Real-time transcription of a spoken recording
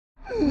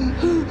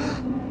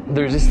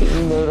There's this thing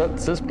in there that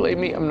says play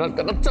me. I'm not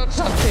gonna touch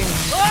that thing.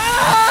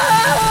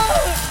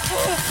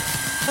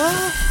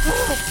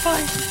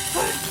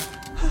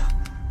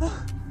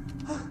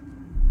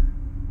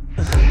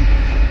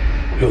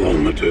 Hello,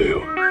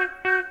 Mateo.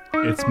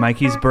 It's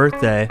Mikey's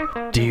birthday.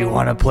 Do you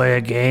want to play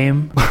a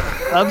game?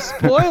 Of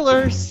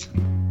spoilers.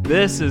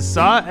 This is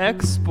Saw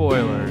X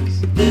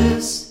Spoilers.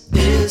 This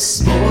is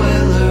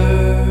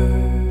spoiler.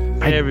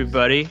 Hey,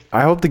 everybody.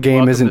 I hope the game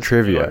Welcome isn't to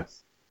trivia.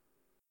 Spoilers.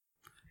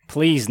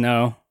 Please,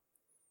 no.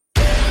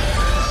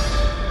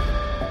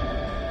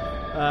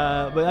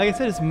 But like I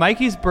said, it's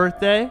Mikey's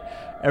birthday.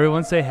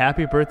 Everyone say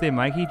happy birthday,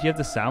 Mikey. Do you have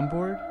the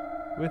soundboard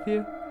with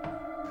you?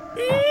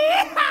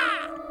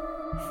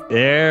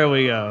 There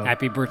we go.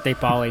 Happy birthday,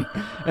 Polly.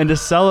 And to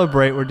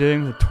celebrate, we're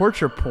doing the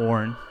torture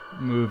porn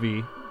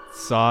movie,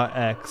 Saw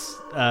X.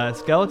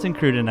 Skeleton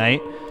Crew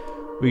tonight.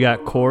 We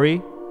got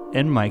Corey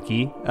and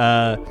Mikey.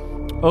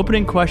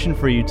 Opening question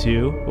for you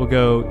two. We'll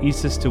go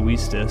Eastus to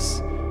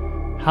Weastus.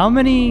 How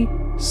many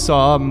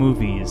Saw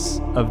movies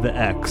of the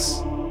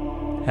X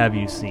have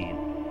you seen?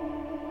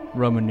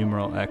 Roman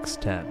numeral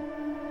X10.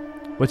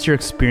 What's your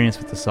experience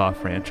with the Saw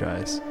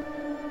franchise?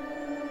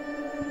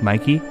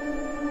 Mikey?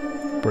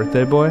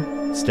 Birthday boy?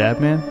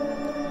 Stabman?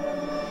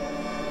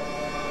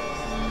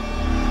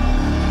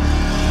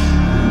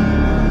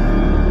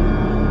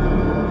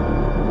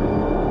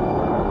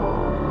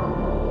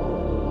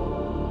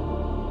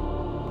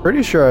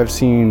 Pretty sure I've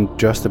seen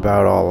just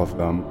about all of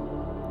them.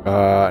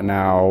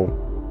 Now,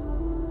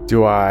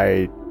 do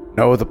I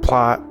know the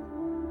plot?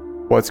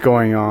 What's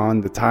going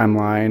on? The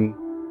timeline?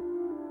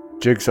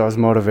 Jigsaw's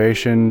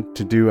motivation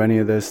to do any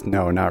of this?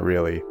 No, not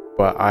really.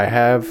 But I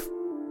have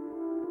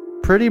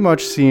pretty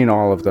much seen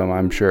all of them,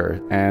 I'm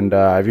sure. And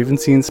I've even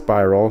seen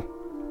Spiral.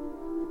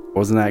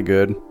 Wasn't that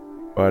good.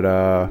 But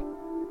I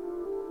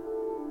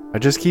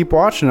just keep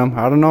watching them.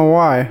 I don't know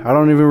why. I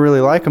don't even really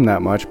like them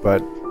that much, but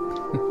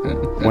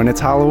when it's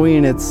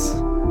Halloween, it's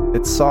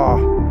Saw.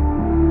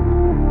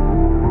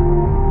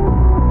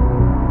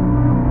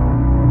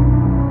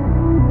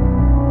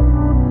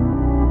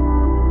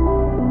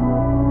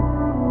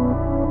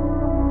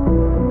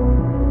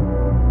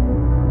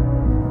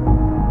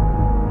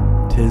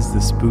 Tis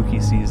the spooky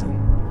season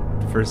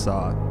for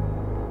Saw.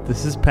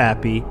 This is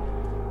Pappy,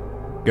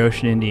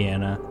 Goshen,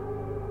 Indiana.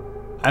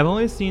 I've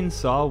only seen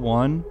Saw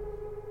 1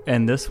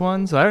 and this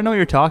one, so I don't know what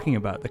you're talking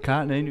about. The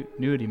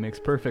continuity makes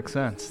perfect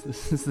sense.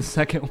 This is the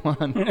second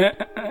one.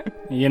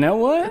 You know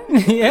what?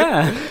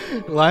 Yeah.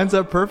 Lines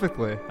up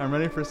perfectly. I'm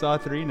ready for Saw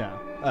 3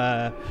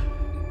 now.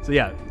 So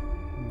yeah,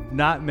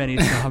 not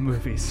many Saw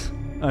movies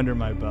under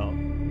my belt.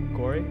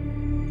 Corey?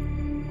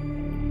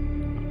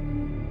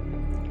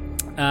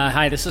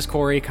 Hi, this is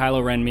Corey,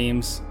 Kylo Ren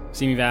memes,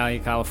 Simi Valley,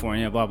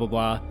 California, blah, blah,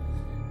 blah.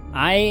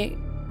 I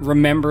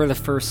remember the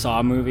first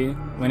Saw movie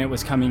when it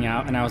was coming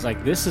out, and I was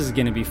like, this is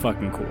going to be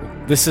fucking cool.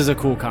 This is a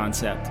cool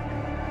concept.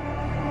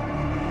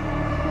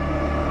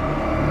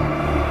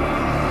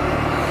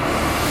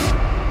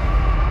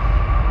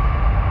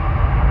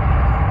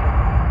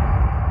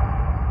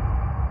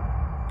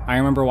 I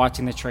remember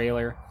watching the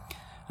trailer.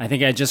 I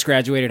think I had just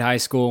graduated high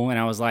school, and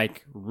I was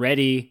like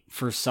ready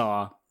for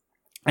Saw.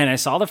 And I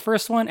saw the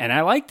first one, and I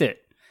liked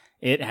it.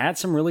 It had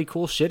some really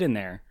cool shit in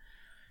there.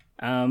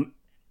 And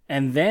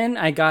then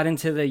I got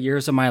into the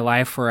years of my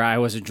life where I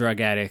was a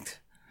drug addict.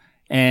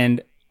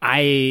 And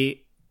I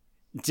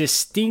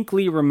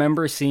distinctly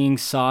remember seeing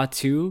Saw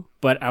 2,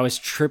 but I was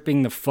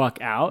tripping the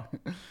fuck out.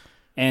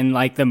 And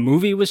like the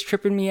movie was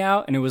tripping me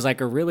out, and it was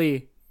like a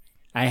really,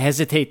 I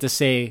hesitate to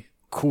say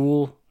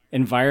cool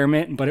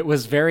environment, but it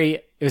was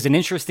an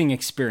interesting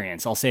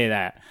experience, I'll say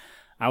that.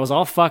 I was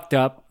all fucked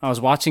up. I was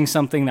watching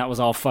something that was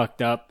all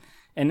fucked up,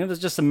 and it was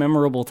just a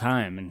memorable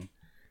time. And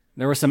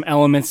there were some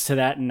elements to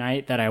that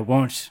night that I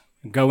won't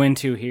go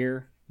into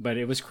here, but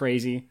it was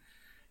crazy.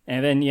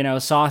 And then,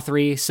 Saw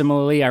 3,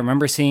 similarly, I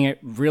remember seeing it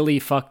really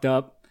fucked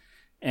up.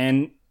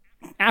 And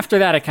after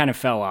that, I kind of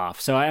fell off.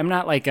 So I'm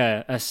not like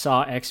a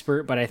Saw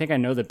expert, but I think I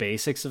know the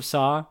basics of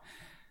Saw.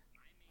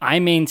 I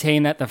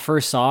maintain that the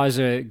first Saw is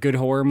a good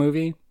horror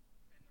movie,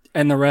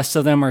 and the rest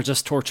of them are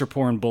just torture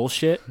porn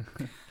bullshit.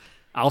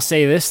 I'll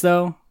say this,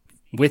 though,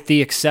 with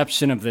the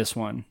exception of this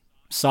one.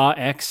 Saw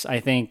X, I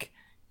think,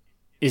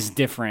 is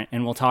different,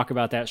 and we'll talk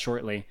about that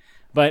shortly.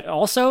 But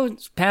also,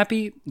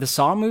 Pappy, the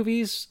Saw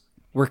movies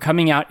were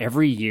coming out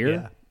every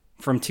year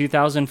from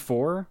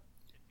 2004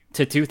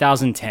 to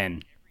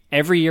 2010.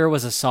 Every year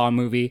was a Saw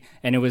movie,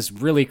 and it was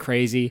really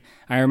crazy.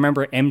 I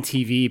remember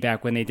MTV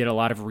back when they did a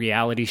lot of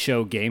reality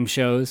show game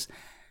shows.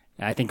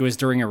 I think it was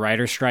during a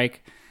writer's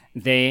strike.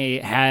 They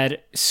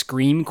had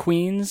Scream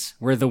Queens,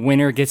 where the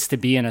winner gets to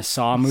be in a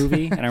Saw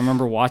movie. And I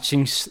remember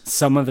watching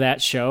some of that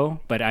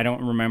show, but I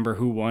don't remember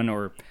who won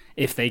or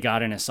if they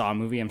got in a Saw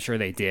movie. I'm sure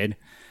they did.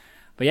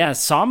 But yeah,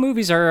 Saw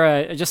movies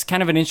are just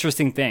kind of an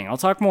interesting thing. I'll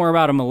talk more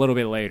about them a little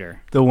bit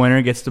later. The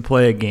winner gets to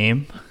play a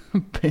game.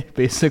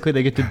 Basically,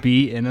 they get to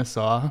be in a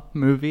Saw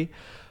movie.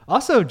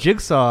 Also,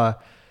 Jigsaw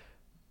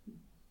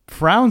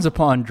frowns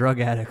upon drug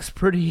addicts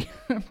pretty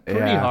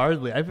Yeah.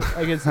 hardly. I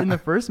guess in the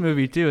first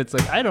movie too, it's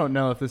like I don't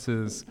know if this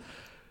is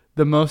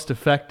the most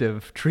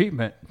effective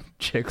treatment.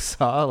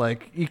 Jigsaw,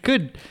 like you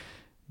could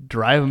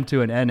drive him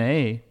to an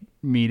NA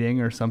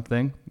meeting or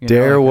something.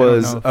 Dare like,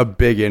 was a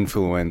big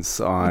influence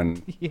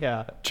on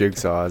yeah.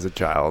 Jigsaw as a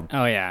child.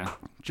 Oh yeah.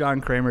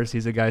 John Kramer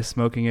sees a guy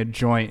smoking a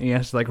joint and he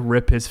has to like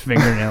rip his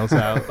fingernails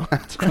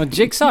out. Well,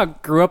 Jigsaw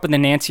grew up in the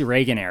Nancy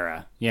Reagan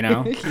era, you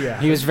know? Yeah.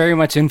 He was very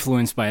much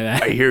influenced by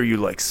that. I hear you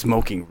like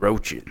smoking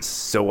roaches,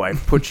 so I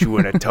put you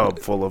in a tub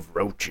full of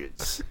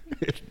roaches.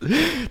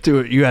 Do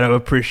it. You got to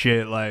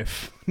appreciate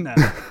life. No.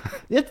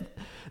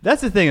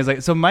 That's the thing is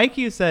like, so Mike,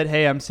 you said,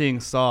 hey, I'm seeing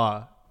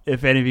Saw.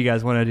 If any of you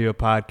guys want to do a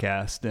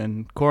podcast,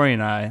 and Corey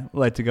and I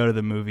like to go to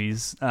the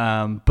movies.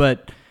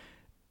 But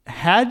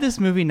had this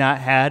movie not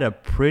had a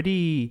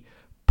pretty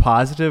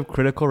positive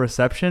critical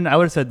reception, I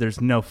would have said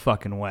there's no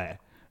fucking way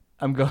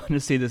I'm going to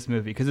see this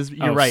movie because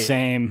you're right.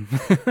 Same.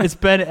 It's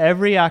been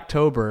every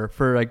October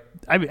for like,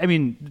 I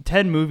mean,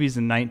 10 movies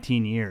in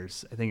 19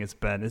 years. I think it's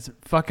been. It's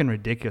fucking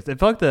ridiculous. It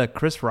felt like the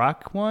Chris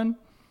Rock one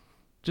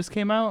just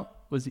came out.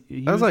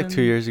 That was like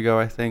 2 years ago,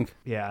 I think.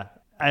 Yeah.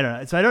 I don't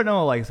know. So I don't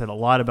know, like I said, a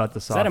lot about the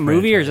Saw Is that a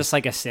movie or franchise. just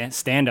like a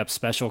stand-up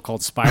special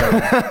called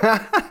Spiral?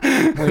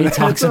 Where he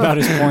talks about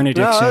his porn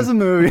addiction. No, that was a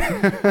movie.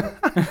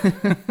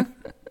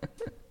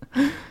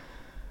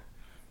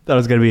 Thought it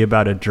was going to be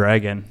about a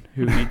dragon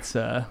who eats...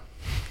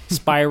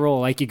 Spiral,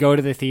 like you go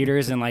to the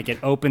theaters and like it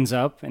opens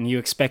up and you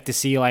expect to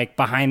see like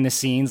behind the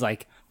scenes,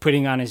 like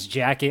putting on his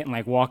jacket and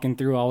like walking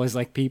through all his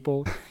like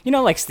people. You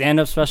know, like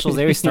stand-up specials,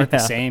 they always start the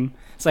same.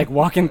 It's like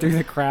walking through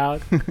the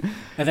crowd.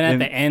 And then at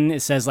the end, it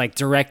says like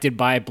directed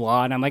by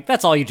blah. And I'm like,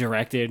 that's all you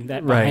directed,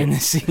 that behind the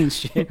scenes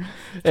shit.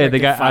 Hey, they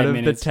got out of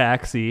minutes. the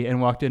taxi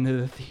and walked into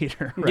the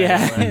theater. Right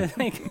Yeah, away.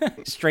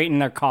 like straighten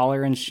their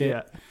collar and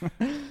shit.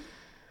 Yeah.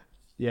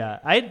 Yeah,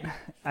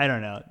 I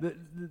don't know.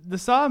 The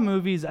Saw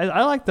movies,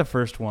 I like the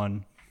first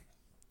one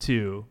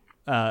too,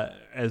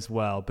 as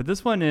well. But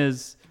this one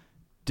is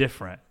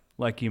different,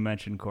 like you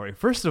mentioned, Corey.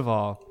 First of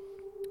all,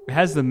 it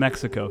has the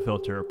Mexico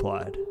filter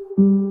applied.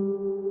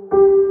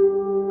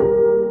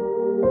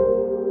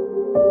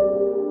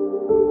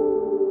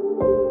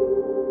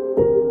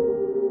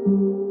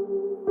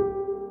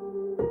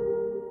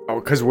 Oh,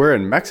 because we're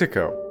in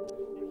Mexico.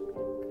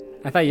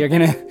 I thought you were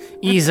gonna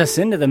ease us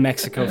into the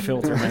Mexico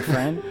filter, my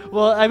friend.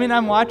 Well, I mean,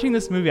 I'm watching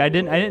this movie. I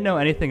didn't know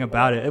anything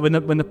about it.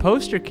 When the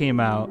poster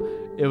came out,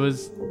 it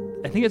was,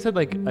 I think it said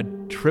like a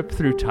trip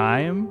through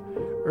time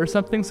or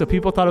something. So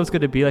people thought it was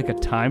going to be like a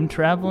time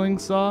traveling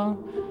Saw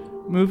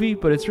movie,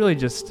 but it's really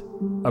just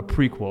a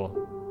prequel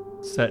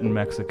set in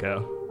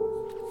Mexico.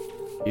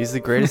 He's the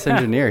greatest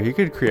engineer. He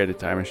could create a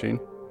time machine.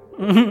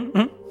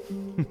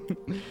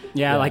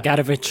 Yeah, like out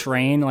of a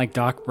train, like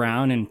Doc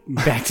Brown and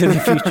Back to the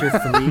Future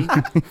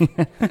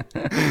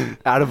 3.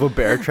 Out of a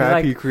bear trap,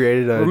 Like, he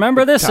created a.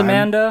 remember this, time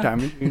Amanda?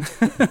 machine.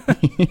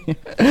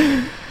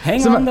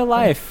 Hang on to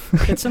life.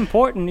 It's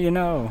important, you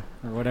know,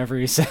 or whatever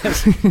he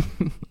says.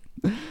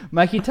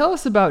 Mikey, tell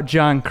us about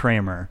John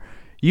Kramer.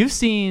 You've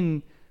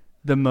seen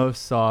the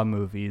most Saw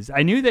movies.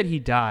 I knew that he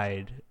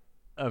died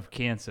of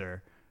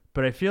cancer,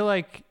 but I feel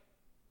like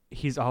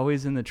he's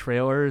always in the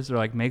trailers or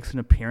like makes an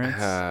appearance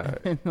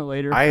in the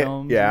later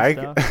films.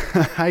 Yeah,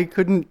 I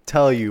couldn't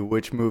tell you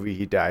which movie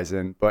he dies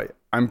in, but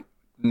I'm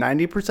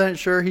 90%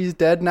 sure he's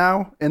dead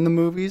now in the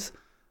movies.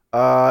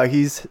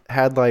 He's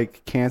had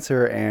like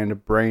cancer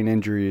and brain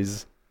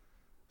injuries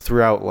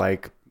throughout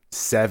like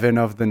 7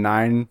 of the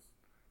 9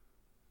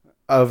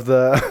 of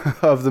the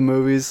of the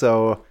movies,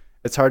 so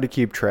it's hard to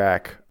keep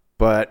track.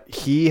 But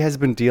he has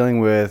been dealing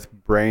with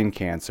brain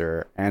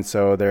cancer, and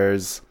so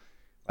there's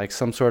like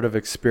some sort of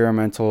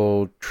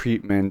experimental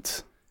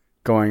treatment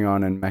going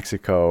on in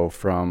Mexico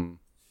from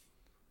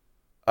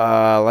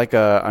like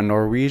a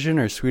Norwegian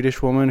or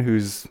Swedish woman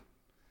who's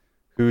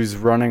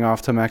running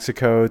off to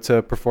Mexico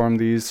to perform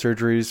these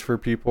surgeries for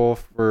people,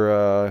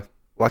 for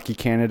lucky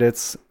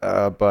candidates.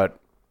 But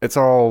it's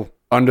all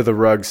under the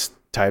rugs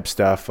type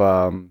stuff,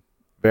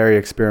 very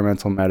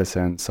experimental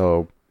medicine.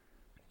 So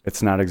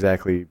it's not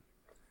exactly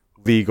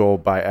legal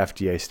by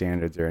FDA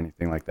standards or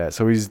anything like that.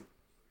 So he's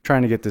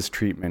trying to get this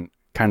treatment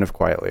kind of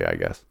quietly, I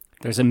guess.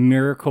 There's a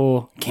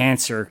miracle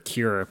cancer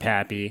cure,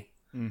 Pappy.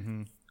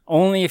 Mm-hmm.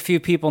 Only a few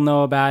people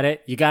know about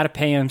it. You got to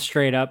pay them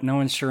straight up. No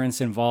insurance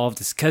involved.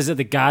 It's because of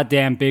the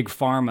goddamn big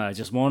pharma.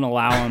 Just won't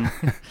allow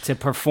them to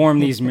perform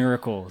these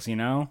miracles, you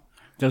know?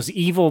 Those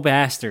evil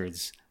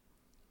bastards.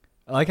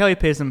 I like how he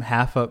pays them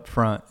half up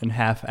front and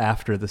half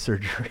after the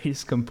surgery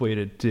is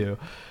completed too.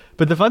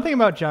 But the fun thing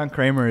about John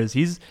Kramer is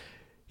he's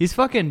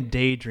fucking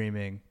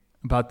daydreaming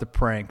about the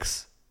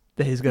pranks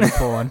that he's going to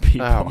pull on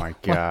people. Oh my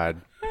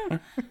God.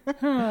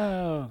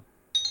 Oh.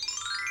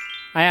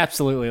 I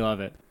absolutely love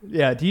it.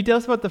 Yeah. Do you tell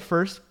us about the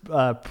first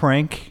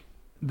prank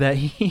that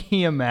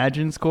he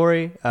imagines,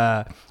 Corey?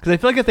 Because I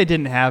feel like if they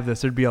didn't have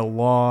this, there'd be a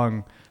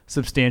long,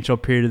 substantial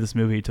period of this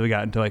movie until we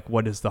got into like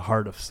what is the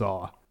heart of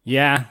Saw.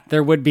 Yeah,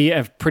 there would be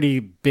a pretty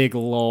big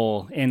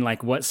lull in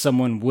like what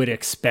someone would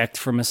expect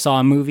from a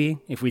Saw movie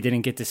if we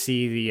didn't get to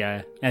see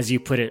the, as you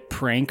put it,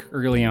 prank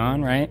early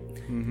on, right?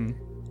 Mm-hmm.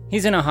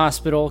 He's in a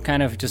hospital,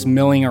 kind of just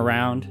milling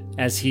around,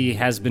 as he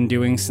has been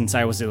doing since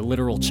I was a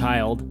literal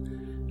child.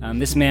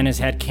 This man has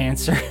had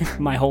cancer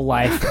my whole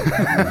life.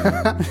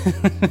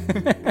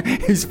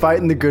 He's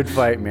fighting the good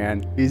fight,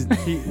 man. He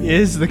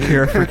is the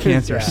cure for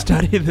cancer.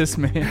 Study this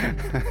man.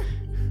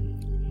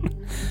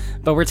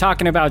 But we're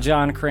talking about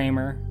John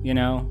Kramer, you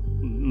know,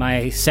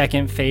 my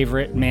second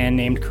favorite man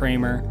named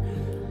Kramer.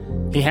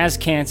 He has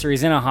cancer,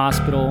 he's in a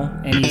hospital,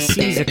 and he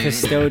sees a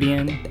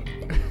custodian.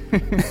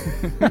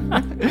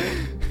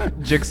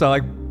 Jigsaw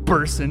like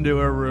bursts into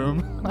a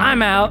room.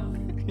 I'm out.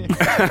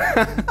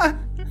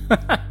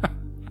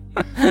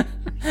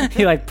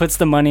 He like puts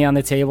the money on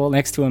the table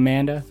next to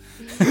Amanda.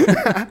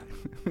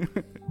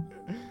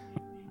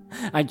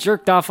 I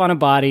jerked off on a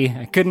body.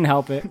 I couldn't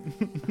help it.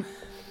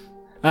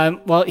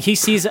 Well, he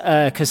sees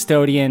a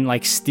custodian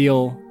like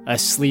steal a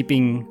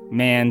sleeping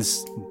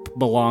man's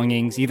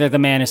belongings. Either the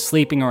man is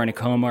sleeping or in a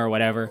coma or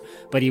whatever.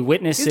 But he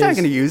witnesses. He's not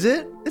going to use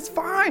it. It's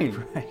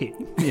fine. Right.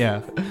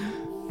 Yeah.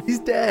 He's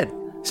dead.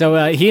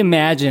 So he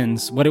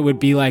imagines what it would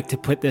be like to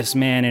put this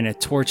man in a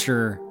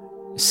torture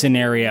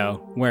scenario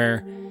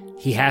where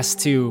he has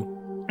to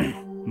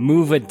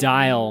move a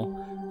dial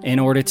in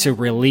order to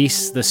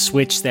release the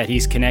switch that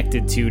he's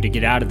connected to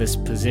get out of this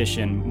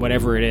position,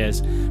 whatever it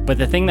is. But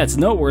the thing that's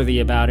noteworthy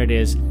about it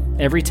is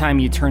every time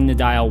you turn the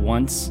dial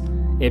once,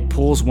 it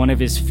pulls one of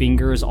his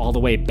fingers all the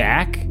way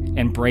back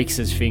and breaks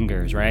his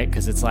fingers, right?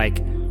 Because it's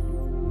like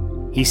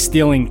he's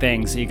stealing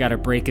things, so you got to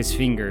break his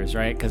fingers,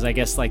 right? Because I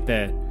guess like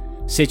the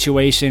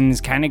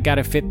situations kind of got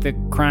to fit the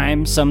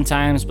crime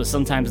sometimes, but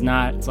sometimes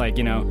not. It's like,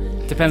 you know,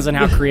 depends on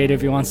how creative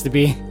he wants to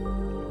be.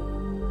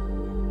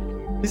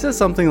 He says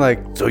something like,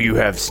 "So you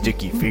have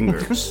sticky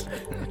fingers."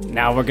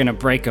 Now we're gonna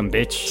break them,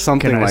 bitch.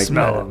 Something Can I like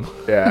smell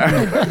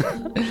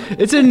that. Yeah.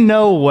 It's in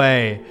no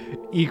way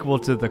equal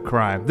to the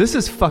crime. This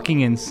is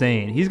fucking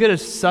insane. He's gonna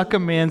suck a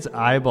man's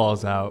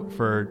eyeballs out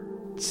for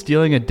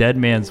stealing a dead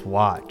man's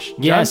watch.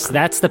 Yes,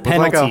 that's the It's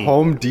penalty. like a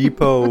Home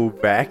Depot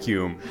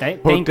vacuum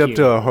Thank hooked up you.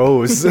 to a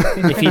hose.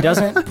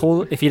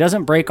 If he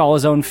doesn't break all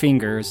his own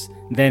fingers,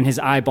 then his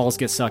eyeballs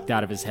get sucked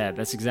out of his head.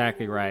 That's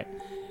exactly right.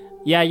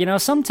 Yeah, you know,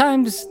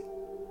 sometimes,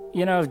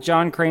 you know,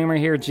 John Kramer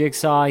here,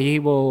 Jigsaw,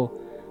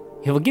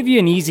 he'll give you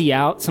an easy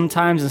out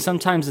sometimes, and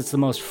sometimes it's the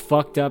most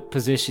fucked up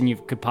position you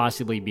could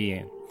possibly be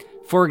in.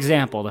 For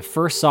example, the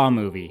first Saw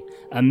movie,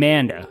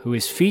 Amanda, who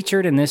is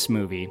featured in this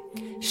movie,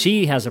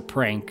 she has a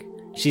prank.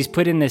 She's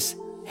put in this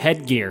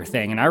headgear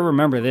thing, and I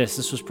remember this.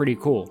 This was pretty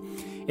cool.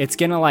 It's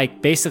gonna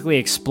like basically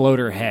explode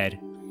her head,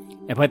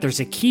 but there's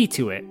a key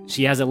to it.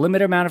 She has a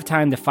limited amount of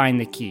time to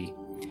find the key.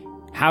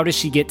 How does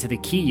she get to the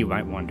key, you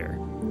might wonder?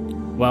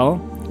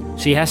 Well,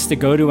 she has to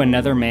go to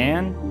another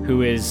man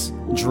who is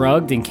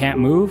drugged and can't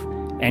move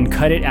and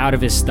cut it out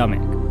of his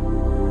stomach.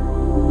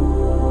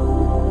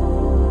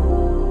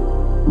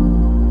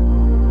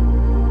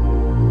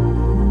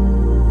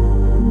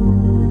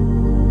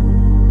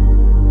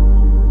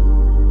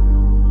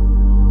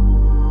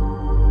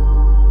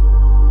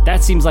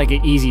 That seems like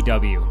an easy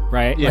W,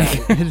 right? Yeah,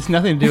 Like, it's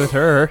nothing to do with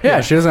her. Yeah,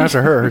 she doesn't have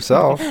to hurt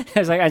herself.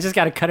 it's like, I just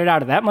got to cut it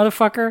out of that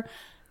motherfucker.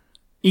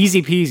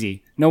 Easy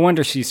peasy. No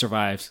wonder she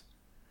survives.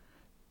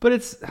 But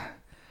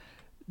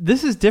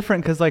this is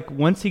different because like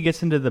once he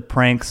gets into the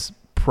pranks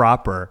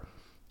proper,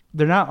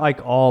 they're not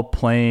like all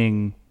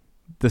playing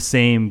the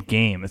same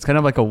game. It's kind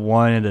of like a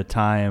one at a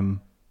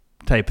time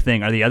type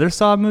thing. Are the other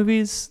Saw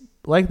movies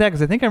like that?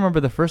 Because I think I remember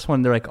the first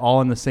one, they're like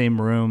all in the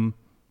same room,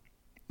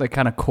 like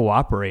kind of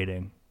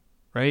cooperating,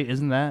 right?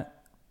 Isn't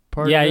that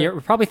part Yeah, of it?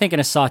 you're probably thinking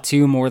of Saw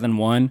 2 more than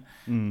 1.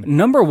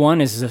 Number 1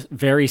 is a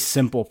very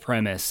simple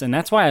premise, and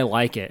that's why I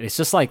like it. It's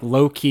just like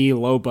low-key,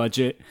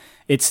 low-budget.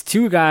 It's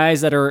two guys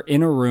that are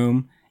in a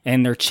room,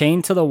 and they're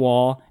chained to the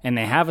wall, and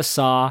they have a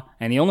saw,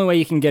 and the only way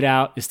you can get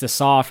out is to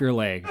saw off your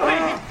leg.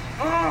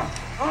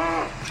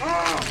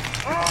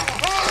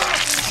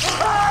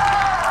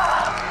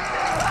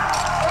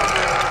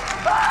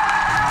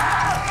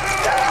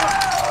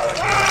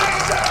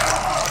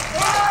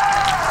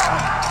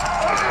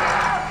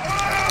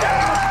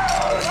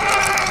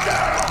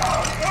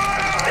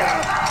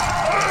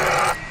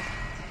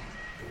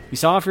 You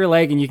saw off your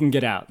leg, and you can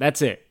get out.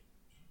 That's it.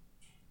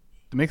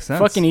 It makes sense.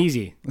 Fucking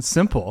easy. It's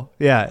simple.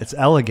 Yeah, it's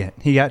elegant.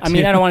 He got. I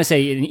mean, I don't want to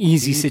say an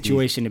easy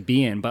situation to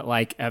be in, but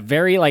like a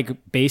very like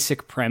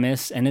basic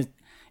premise, and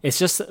it's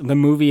just the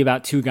movie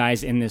about two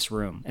guys in this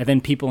room, and then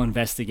people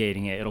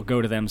investigating it. It'll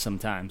go to them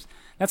sometimes.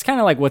 That's kind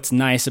of like what's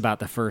nice about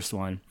the first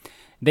one.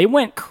 They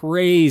went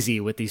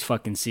crazy with these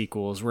fucking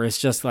sequels, where it's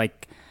just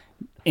like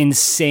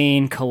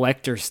insane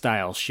collector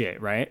style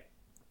shit, right?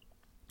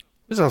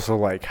 There's also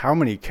like how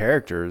many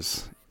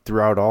characters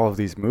throughout all of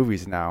these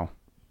movies now.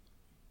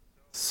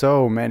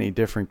 So many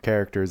different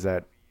characters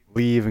that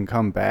leave and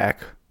come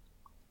back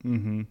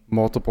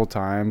multiple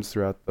times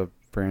throughout the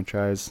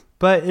franchise.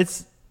 But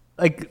it's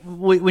like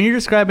when you're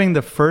describing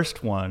the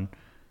first one,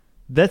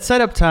 that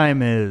setup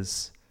time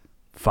is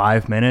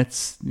 5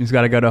 minutes. He's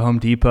got to go to Home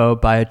Depot,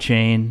 buy a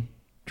chain,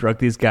 drug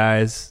these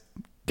guys,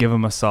 give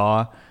them a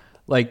saw.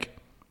 Like,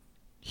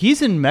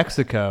 he's in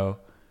Mexico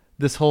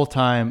this whole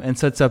time and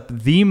sets up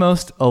the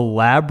most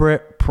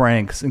elaborate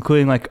pranks,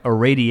 including like a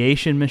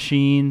radiation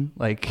machine.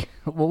 Like,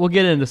 we'll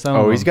get into some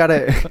of them.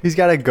 He's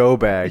got a go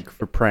bag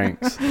for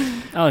pranks.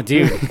 Oh,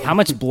 dude, how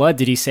much blood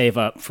did he save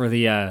up for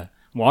the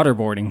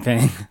waterboarding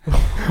thing?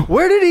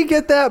 Where did he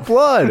get that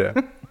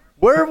blood?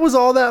 Where was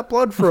all that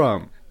blood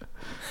from?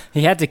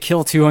 He had to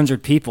kill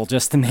 200 people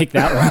just to make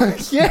that one.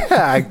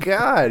 Yeah,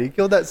 God. He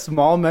killed that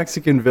small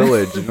Mexican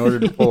village in order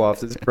to pull off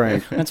this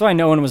prank. That's why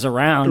no one was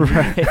around.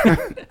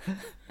 Right.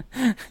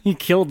 He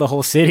killed the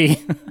whole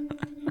city.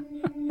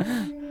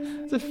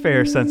 It's a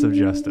fair sense of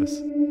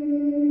justice.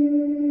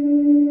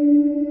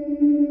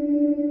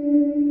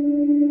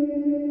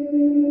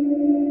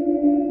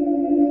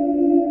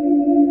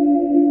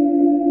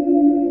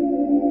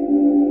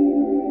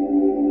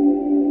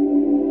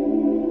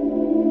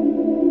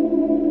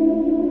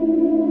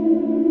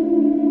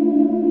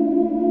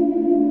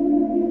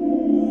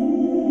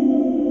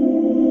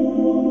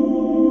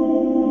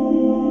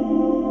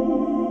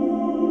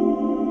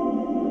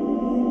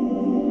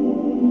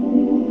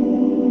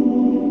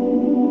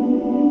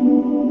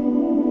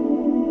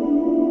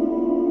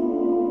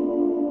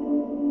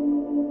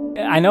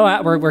 I know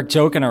we're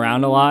joking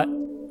around a lot.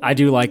 I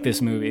do like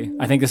this movie.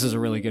 I think this is a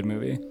really good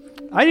movie.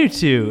 I do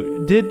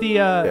too. Did the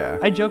Yeah.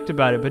 I joked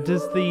about it, but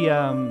does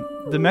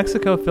the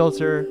Mexico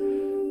filter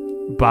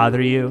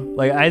bother you?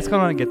 Like, I just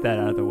want to get that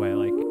out of the way.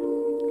 Like,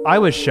 I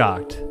was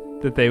shocked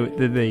that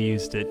they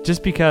used it,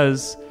 just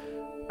because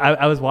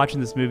I was watching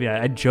this movie.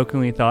 I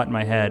jokingly thought in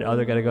my head, oh,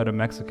 they're gonna go to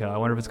Mexico. I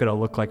wonder if it's gonna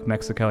look like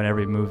Mexico in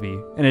every movie,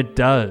 and it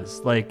does.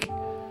 Like,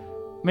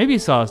 maybe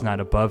Saw's not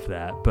above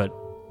that, but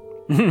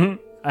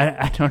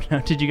I don't know.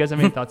 Did you guys have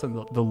any thoughts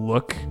on the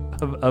look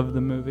of the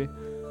movie?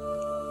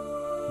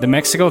 The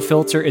Mexico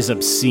filter is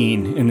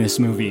obscene in this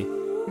movie.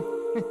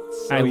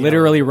 I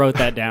literally wrote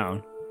that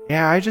down.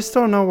 Yeah, I just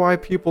don't know why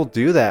people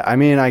do that. I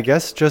mean, I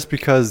guess just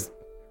because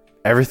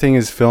everything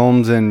is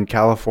filmed in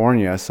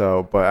California,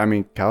 so, but I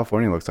mean,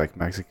 California looks like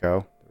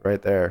Mexico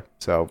right there.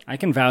 So I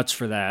can vouch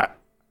for that.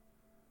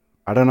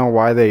 I don't know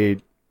why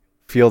they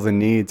feel the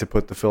need to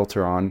put the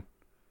filter on.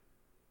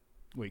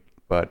 Wait,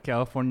 But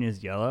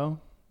California's yellow?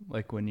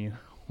 Like when you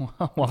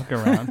walk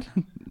around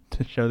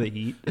to show the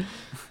heat?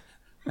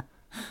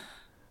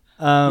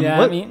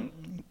 I mean,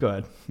 go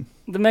ahead.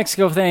 the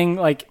Mexico thing,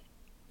 like,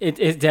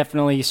 it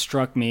definitely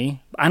struck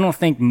me. I don't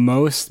think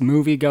most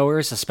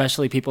moviegoers,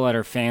 especially people that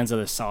are fans of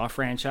the Saw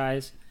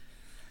franchise,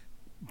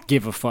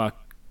 give a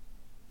fuck.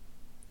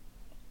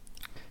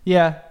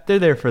 Yeah, they're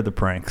there for the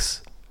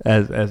pranks,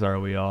 as are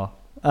we all.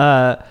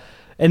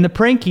 And the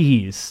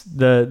prankies,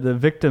 the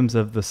victims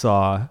of the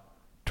Saw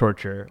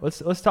torture.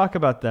 Let's talk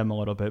about them a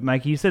little bit.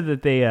 Mike, you said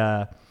that they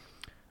are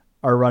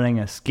running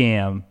a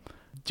scam.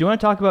 Do you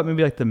want to talk about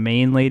maybe like the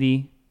main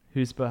lady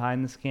who's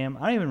behind the scam?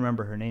 I don't even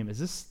remember her name. Is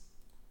this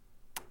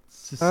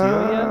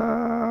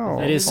Cecilia?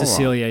 That is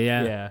Cecilia,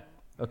 yeah. Yeah.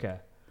 Okay.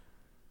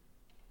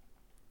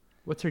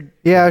 What's her?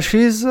 yeah,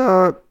 she's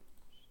I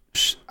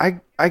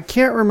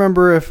can't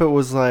remember if it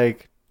was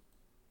like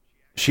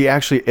she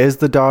actually is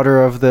the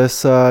daughter of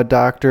this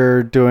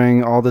doctor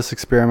doing all this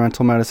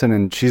experimental medicine,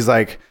 and she's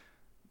like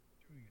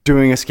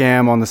doing a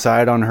scam on the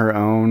side on her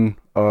own,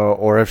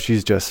 or if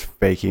she's just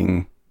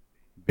faking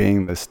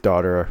being this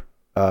daughter.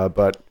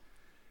 But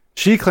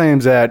she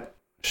claims that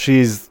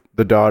she's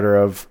the daughter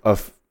of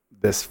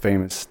this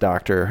famous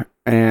doctor,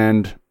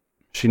 and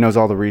she knows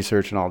all the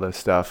research and all this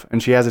stuff,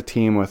 and she has a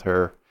team with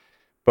her.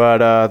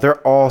 But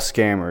they're all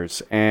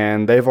scammers,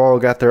 and they've all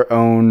got their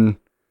own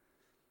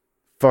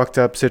fucked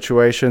up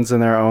situations in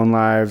their own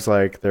lives.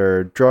 Like,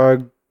 they're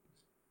drug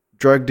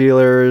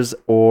dealers,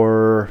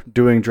 or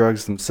doing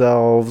drugs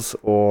themselves,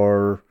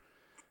 or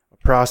a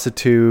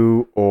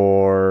prostitute,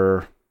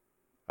 or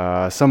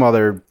some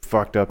other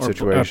fucked up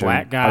situation. Or a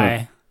black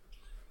guy.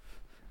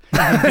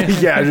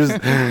 Yeah, just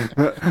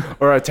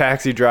or a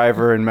taxi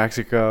driver in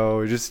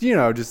Mexico. Just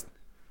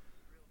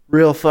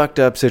real fucked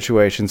up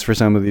situations for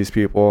some of these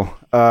people.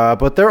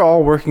 But they're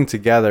all working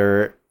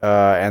together,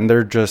 and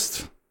they're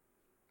just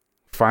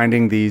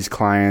finding these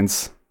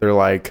clients. They're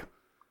like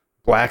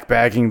black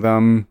bagging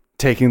them,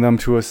 taking them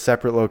to a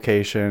separate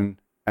location,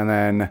 and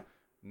then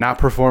not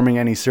performing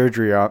any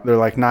surgery on. They're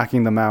like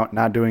knocking them out,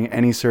 not doing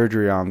any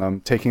surgery on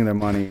them, taking their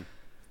money,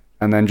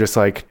 and then just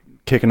like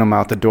kicking them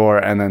out the door,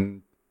 and then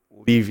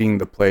leaving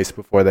the place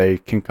before they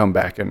can come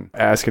back and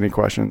ask any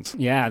questions.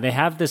 Yeah, they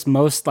have this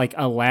most like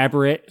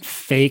elaborate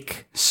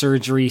fake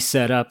surgery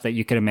setup that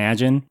you could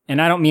imagine. And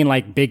I don't mean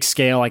like big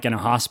scale like in a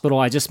hospital.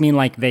 I just mean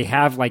like they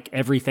have like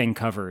everything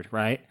covered,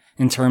 right?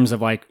 In terms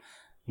of like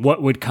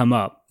what would come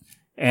up.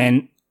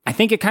 And I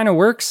think it kind of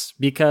works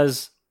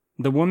because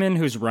the woman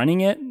who's running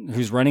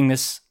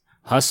this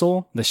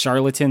hustle, the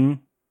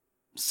charlatan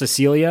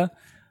Cecilia,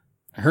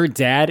 her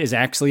dad is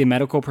actually a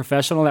medical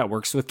professional that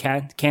works with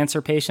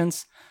cancer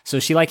patients. So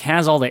she like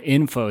has all the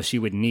info she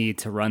would need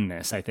to run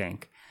this, I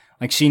think.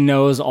 Like, she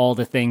knows all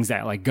the things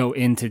that like go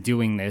into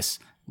doing this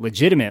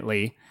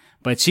legitimately,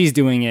 but she's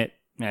doing it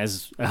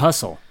as a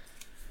hustle.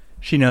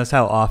 She knows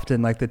how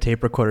often like the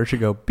tape recorder should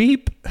go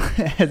beep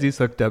as he's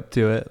hooked up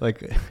to it.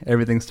 Like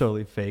everything's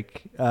totally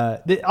fake.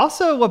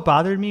 Also, what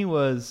bothered me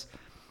was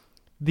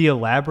the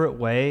elaborate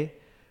way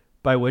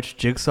by which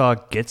Jigsaw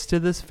gets to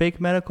this fake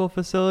medical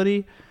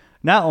facility.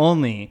 Not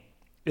only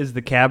is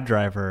the cab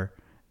driver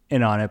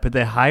in on it, but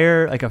they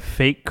hire like a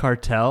fake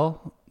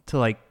cartel to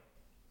like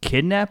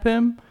kidnap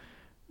him.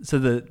 So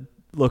the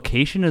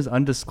location is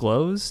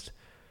undisclosed,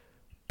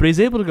 but he's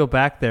able to go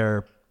back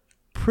there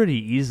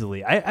pretty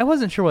easily. I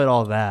wasn't sure what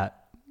all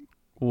that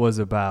was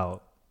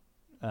about.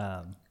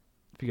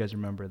 If you guys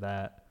remember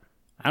that.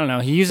 I don't know.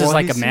 He uses Well,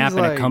 like he a map seems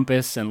and a like-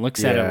 compass and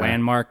looks at a Yeah.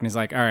 landmark and is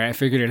like, all right, I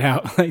figured it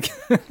out. Like,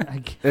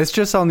 It's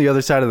just on the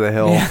other side of the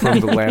hill from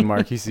the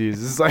landmark he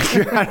sees. It's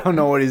like, I don't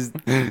know what he's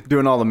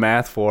doing all the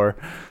math for.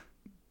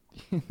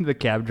 The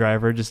cab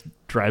driver just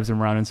drives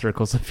him around in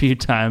circles a few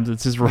times.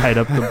 It's just right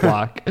up the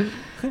block.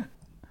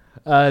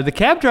 The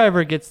cab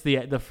driver gets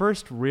the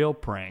first real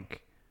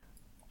prank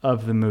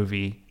of the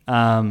movie.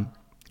 And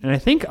I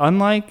think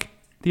unlike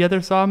the other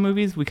Saw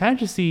movies, we kind of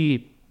just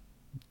see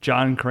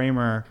John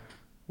Kramer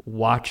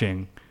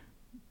watching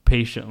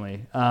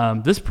patiently.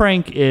 This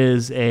prank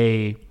is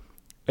a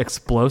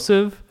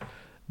explosive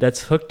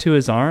that's hooked to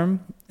his arm,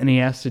 and he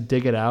has to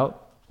dig it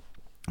out.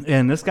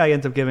 And this guy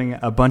ends up giving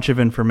a bunch of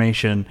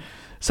information,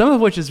 some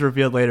of which is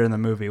revealed later in the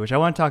movie, which I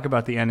want to talk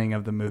about the ending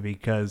of the movie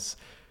because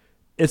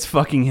it's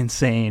fucking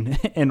insane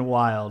and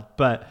wild.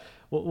 But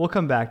we'll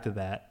come back to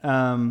that.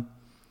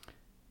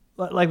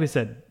 Like we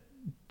said,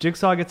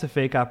 Jigsaw gets a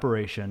fake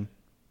operation.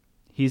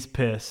 He's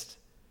pissed.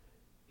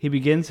 He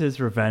begins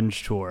his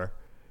revenge tour,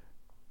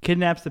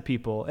 kidnaps the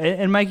people.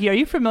 And Mikey, are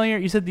you familiar?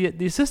 You said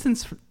the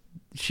assistant's,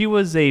 she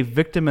was a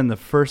victim in the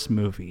first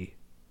movie,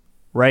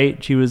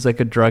 right? She was like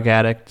a drug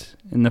addict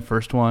in the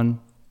first one.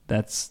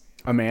 That's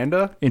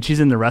Amanda? and she's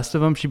in the rest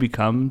of them. She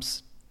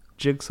becomes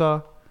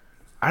Jigsaw.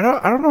 I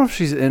don't know if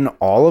she's in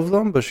all of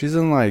them, but she's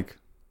in like,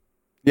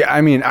 yeah,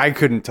 I mean, I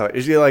couldn't tell.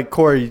 Is she like,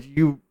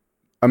 Corey,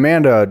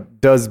 Amanda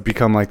does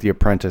become like the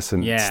apprentice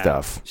and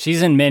stuff.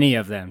 She's in many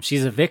of them.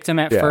 She's a victim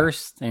at Yeah.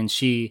 first, and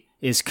she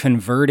is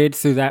converted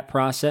through that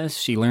process.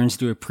 She learns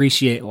to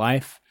appreciate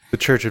life. The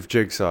Church of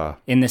Jigsaw.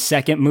 In the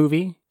second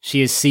movie,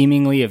 she is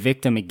seemingly a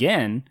victim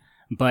again,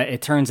 but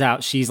it turns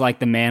out she's like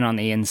the man on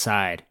the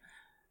inside.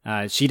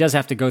 She does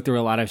have to go through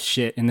a lot of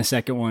shit in the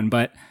second one,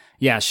 but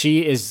yeah,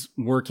 she is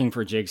working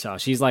for Jigsaw.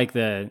 She's like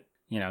the,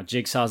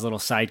 Jigsaw's little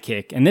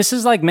sidekick. And this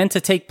is like meant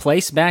to take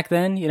place back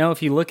then.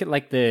 If you look at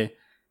like the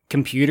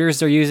computers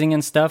they're using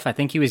and stuff, I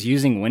think he was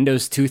using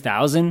Windows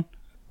 2000.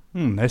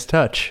 Nice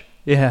touch.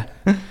 Yeah.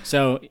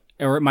 So,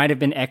 or it might have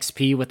been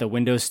XP with the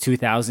Windows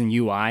 2000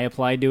 UI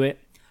applied to it.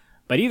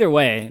 But either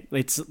way,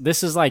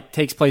 this is like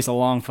takes place a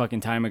long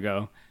fucking time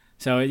ago.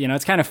 So,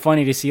 it's kind of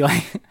funny to see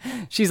like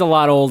she's a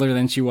lot older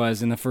than she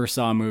was in the first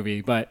Saw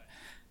movie. But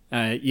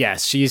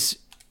yes, she's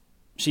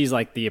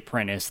like the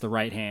apprentice, the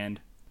right hand.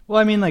 Well,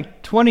 I mean,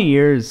 like 20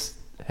 years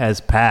has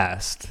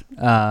passed.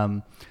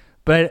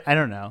 But I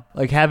don't know.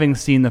 Like having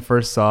seen the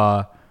first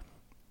Saw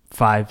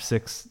 5,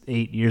 6,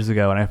 8 years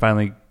ago, and I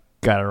finally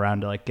got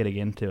around to like getting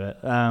into it.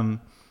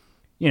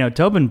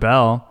 Tobin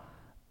Bell,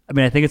 I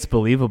mean, I think it's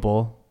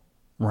believable,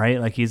 right?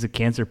 Like he's a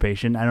cancer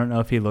patient. I don't know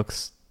if he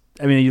looks,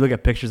 I mean, you look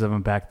at pictures of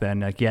him back then,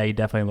 like, yeah, he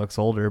definitely looks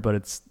older,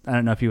 but I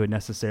don't know if you would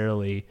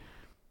necessarily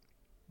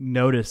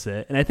notice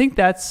it. And I think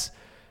that's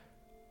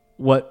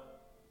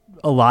what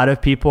a lot of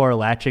people are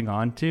latching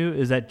on to,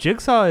 is that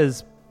Jigsaw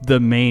is the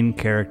main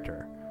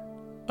character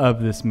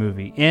of this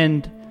movie,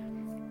 and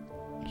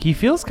he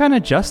feels kind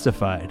of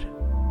justified,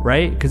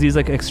 right? Because he's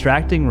like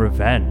extracting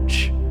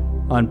revenge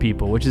on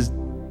people, which is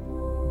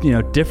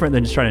different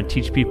than just trying to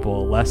teach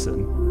people a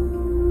lesson.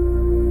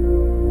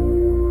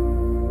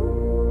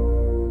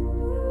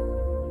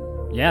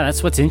 Yeah,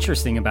 that's what's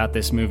interesting about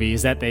this movie,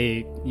 is that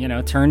they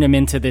turned him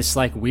into this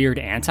like weird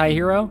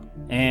anti-hero.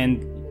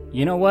 And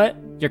you know what,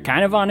 you're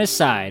kind of on his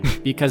side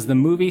because the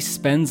movie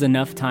spends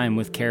enough time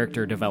with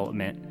character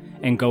development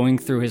and going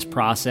through his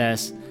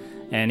process.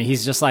 And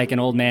he's just like an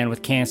old man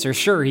with cancer.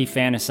 Sure, he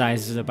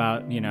fantasizes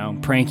about,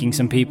 pranking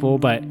some people,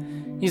 but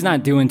he's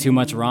not doing too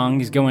much wrong.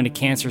 He's going to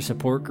cancer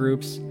support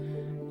groups.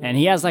 And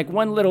he has like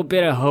one little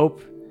bit of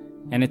hope.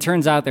 And it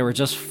turns out they were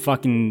just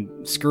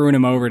fucking screwing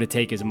him over to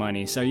take his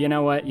money. So you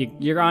know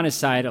what? You're on his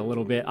side a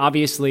little bit.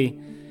 Obviously,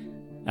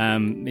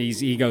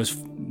 he goes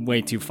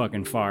way too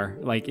fucking far.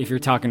 Like if you're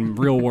talking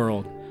real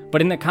world.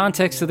 But in the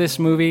context of this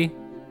movie,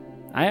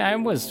 I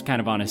was kind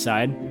of on his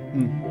side.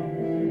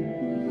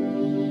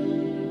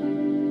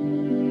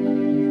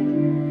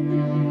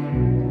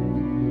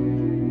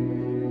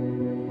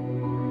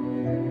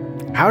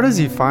 How does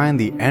he find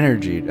the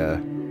energy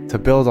to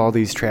build all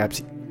these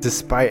traps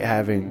despite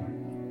having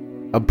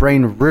a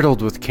brain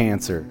riddled with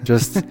cancer,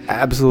 just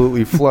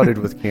absolutely flooded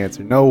with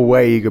cancer? No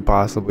way he could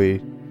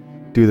possibly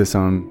do this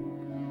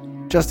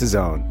on just his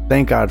own.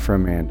 Thank God for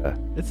Amanda.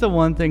 It's the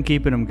one thing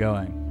keeping him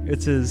going.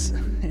 It's his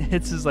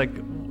like,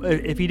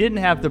 if he didn't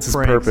have the It's his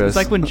pranks, purpose. it's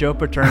like when Joe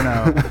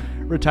Paterno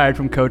retired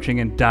from coaching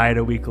and died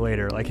a week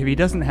later. Like, if he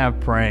doesn't have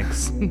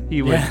pranks,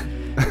 he would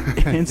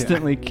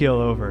instantly keel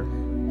over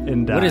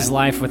and die. What is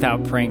life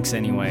without pranks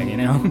anyway, you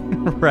know?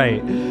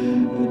 Right.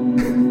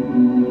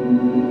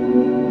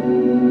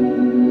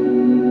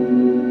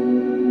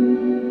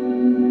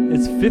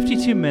 It's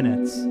 52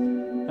 minutes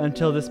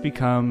until this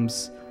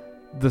becomes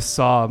the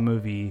Saw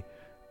movie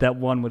that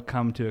one would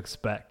come to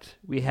expect.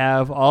 We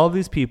have all of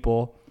these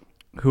people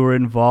who are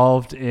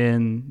involved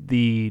in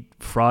the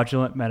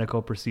fraudulent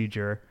medical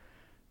procedure,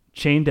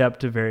 chained up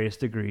to various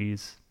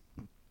degrees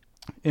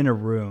in a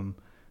room.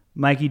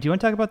 Mikey, do you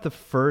want to talk about the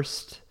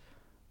first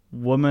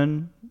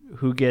woman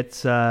who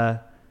gets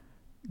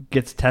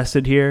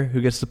tested here, who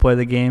gets to play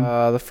the game?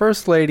 The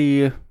first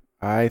lady,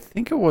 I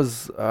think it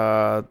was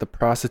the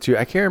prostitute.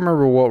 I can't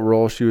remember what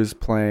role she was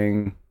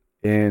playing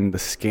in The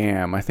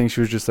Scam. I think she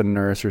was just a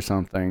nurse or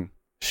something.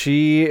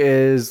 She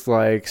is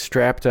like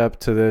strapped up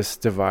to this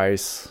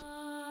device,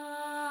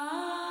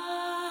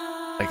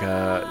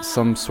 like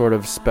some sort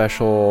of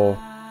special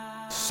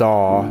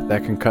saw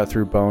that can cut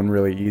through bone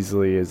really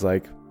easily is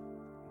like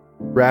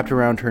wrapped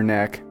around her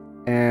neck,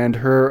 and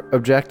her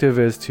objective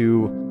is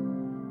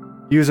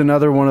to use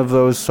another one of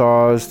those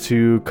saws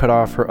to cut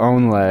off her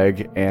own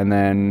leg and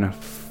then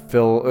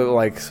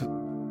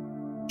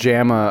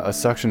jam a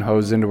suction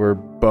hose into her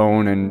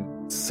bone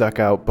and suck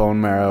out bone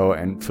marrow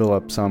and fill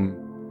up some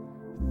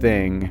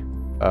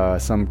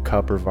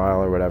cup or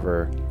vial or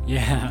whatever.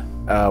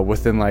 Yeah.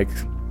 Within like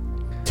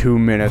 2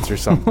 minutes or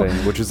something,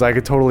 which is like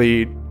a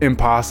totally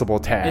impossible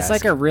task. It's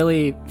like a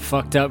really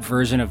fucked up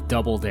version of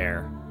Double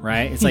Dare,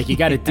 right? It's like you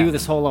got to do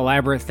this whole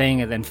elaborate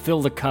thing and then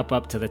fill the cup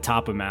up to the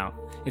top amount.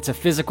 It's a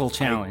physical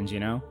challenge, you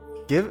know?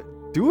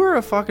 Do her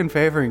a fucking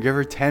favor and give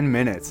her 10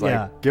 minutes. Like,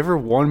 Yeah. give her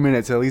 1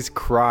 minute to at least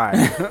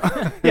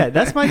cry. Yeah,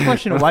 that's my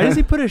question. Why does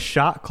he put a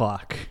shot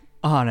clock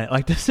on it?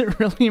 Like, does it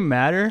really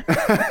matter?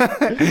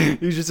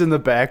 He's just in the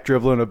back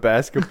dribbling a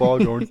basketball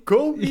going,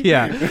 go.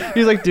 Yeah.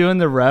 He's like doing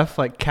the ref,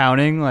 like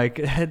counting, like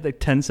had like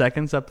 10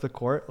 seconds up the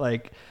court.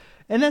 Like,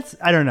 and that's,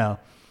 I don't know.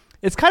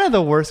 It's kind of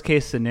the worst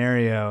case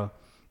scenario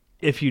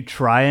if you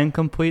try and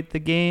complete the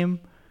game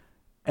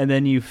and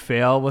then you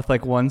fail with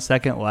like 1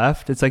 second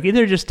left. It's like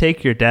either just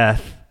take your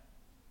death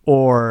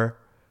or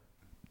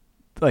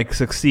like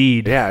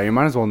succeed. Yeah, you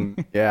might as well,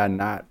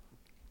 not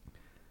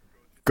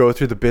go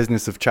through the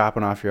business of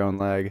chopping off your own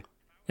leg.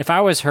 If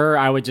I was her,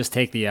 I would just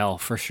take the L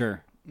for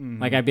sure.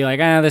 Like, I'd be like,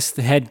 this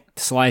head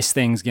slice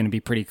thing's going to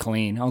be pretty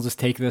clean. I'll just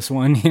take this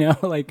one, you know?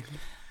 Like,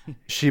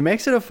 She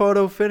makes it a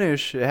photo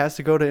finish. It has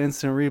to go to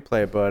instant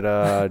replay,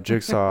 but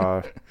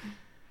Jigsaw,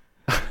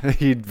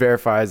 he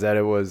verifies that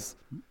it was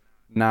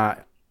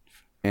not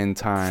in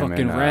time.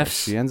 Fucking and,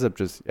 refs. She ends up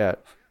just,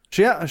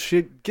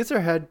 she gets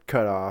her head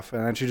cut off,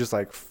 and then she just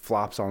like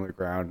flops on the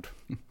ground.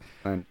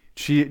 And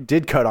she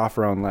did cut off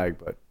her own leg,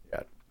 but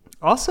yeah.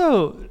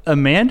 Also,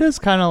 Amanda's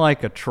kind of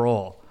like a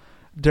troll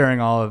during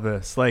all of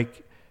this.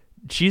 Like,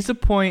 she's a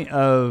point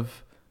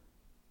of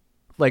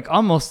like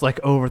almost like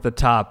over the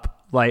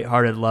top,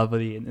 lighthearted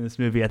levity in this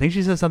movie. I think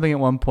she says something at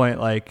one point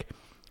like,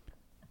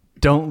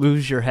 "Don't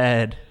lose your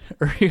head,"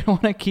 or "You don't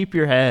want to keep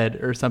your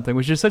head," or something,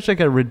 which is such like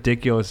a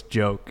ridiculous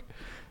joke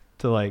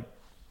to like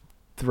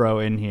throw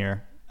in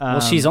here. well,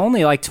 she's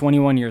only like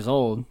 21 years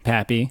old,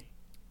 Pappy.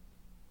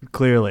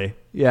 Clearly,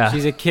 yeah.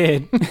 She's a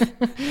kid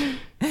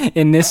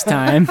in this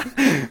time.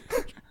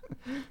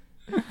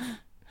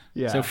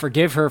 Yeah. So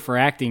forgive her for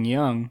acting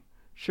young.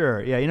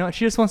 Sure. Yeah. You know what?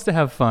 She just wants to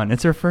have fun.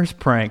 It's her first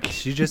prank.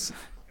 She just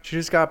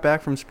got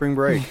back from spring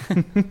break.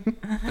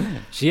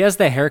 She has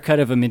the haircut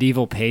of a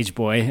medieval page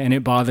boy, and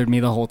it bothered me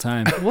the whole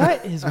time.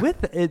 What is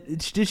with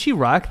it? Did she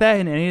rock that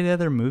in any of the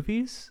other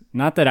movies?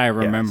 Not that I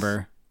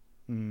remember.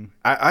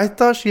 I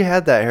thought she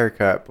had that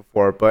haircut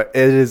before, but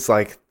it is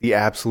like the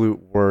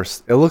absolute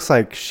worst. It looks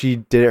like she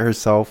did it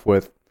herself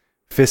with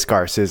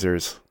Fiskar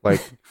scissors. Like,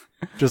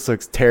 just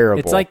looks terrible.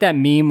 It's like that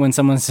meme when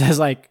someone says,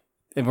 like,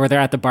 where they're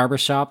at the barber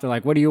shop, they're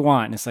like, "What do you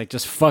want?" And it's like,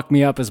 just fuck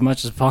me up as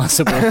much as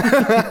possible. You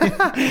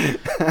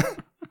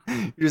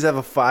just have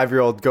a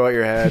 5-year-old go at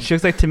your head. She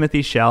looks like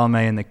Timothy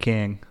Chalamet in The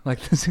King. Like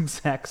this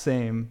exact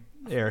same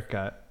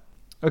haircut.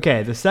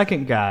 Okay, the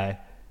second guy.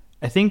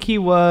 I think he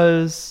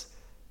was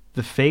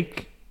the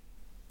fake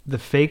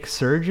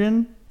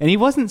surgeon. And he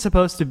wasn't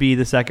supposed to be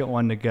the second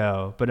one to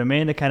go. But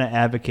Amanda kind of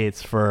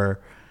advocates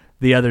for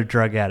the other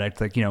drug addict,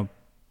 like, you know,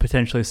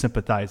 potentially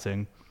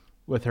sympathizing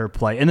with her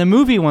plight. And the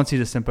movie wants you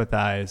to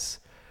sympathize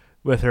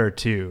with her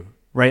too,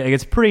 right? Like,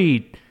 it's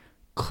pretty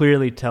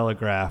clearly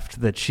telegraphed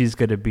that she's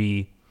going to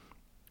be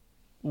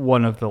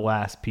one of the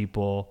last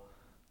people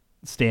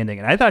standing.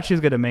 And I thought she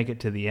was going to make it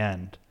to the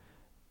end.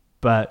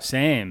 But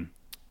Same.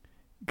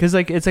 because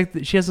like it's like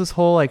she has this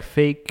whole like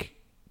fake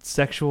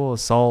sexual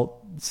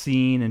assault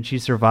scene and she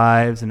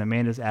survives and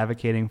Amanda's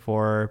advocating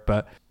for her.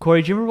 But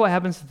Corey, do you remember what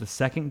happens to the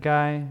second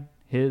guy?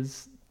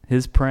 His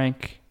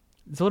prank?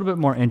 It's a little bit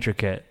more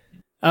intricate.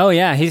 Oh,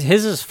 yeah.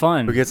 His is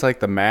fun. Who gets like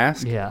the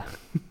mask? Yeah.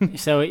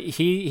 So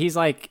he's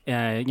like,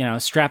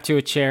 strapped to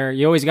a chair.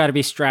 You always got to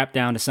be strapped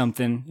down to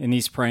something in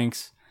these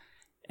pranks.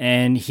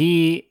 And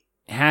he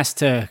has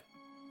to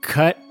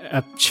cut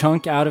a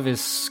chunk out of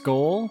his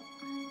skull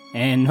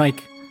and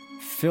like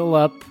fill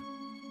up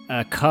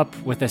a cup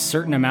with a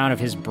certain amount of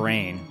his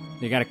brain.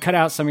 They got to cut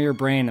out some of your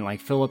brain and like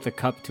fill up the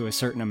cup to a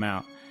certain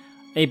amount.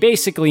 A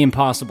basically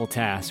impossible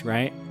task,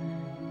 right?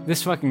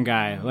 This fucking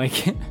guy,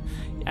 like,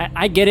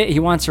 I get it. He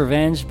wants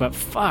revenge, but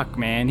fuck,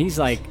 man, he's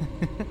like,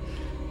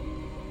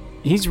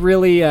 he's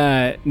really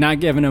not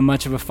giving him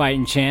much of a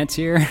fighting chance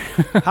here.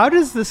 How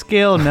does the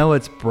scale know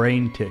it's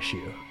brain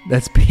tissue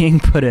that's being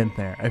put in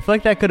there? I feel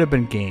like that could have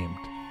been gamed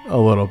a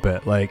little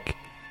bit. Like,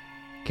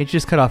 can't you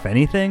just cut off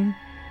anything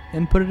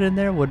and put it in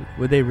there? Would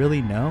they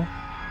really know?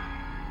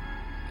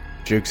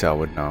 Jigsaw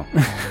would know.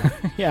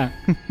 Yeah.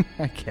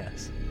 I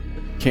guess.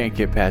 Can't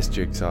get past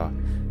Jigsaw.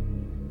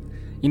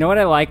 You know what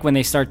I like when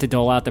they start to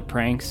dole out the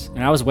pranks?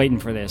 And I was waiting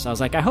for this. I was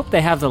like, I hope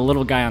they have the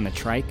little guy on the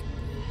trike.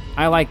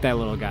 I like that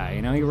little guy.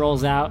 You know, he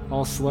rolls out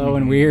all slow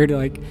and weird.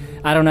 Like,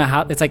 I don't know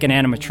how, it's like an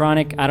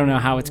animatronic. I don't know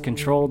how it's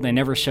controlled. They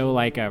never show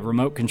like a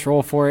remote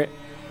control for it.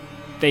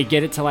 They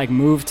get it to like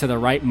move to the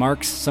right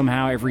marks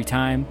somehow every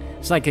time.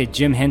 It's like a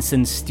Jim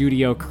Henson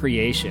studio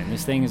creation.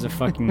 This thing is a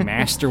fucking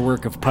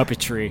masterwork of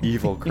puppetry.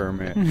 Evil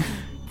Kermit.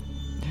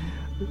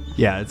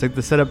 Yeah, it's like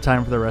the setup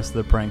time for the rest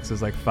of the pranks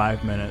is like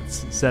 5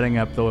 minutes. Setting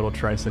up the little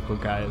tricycle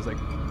guy is like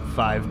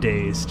 5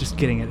 days. Just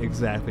getting it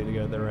exactly to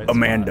go to the right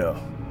Amanda,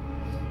 spot.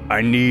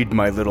 I need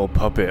my little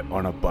puppet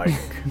on a bike.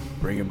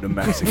 Bring him to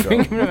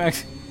Mexico.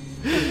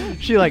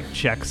 She like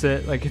checks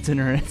it, like it's in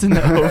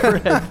the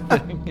overhead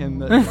thing in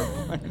the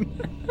airplane.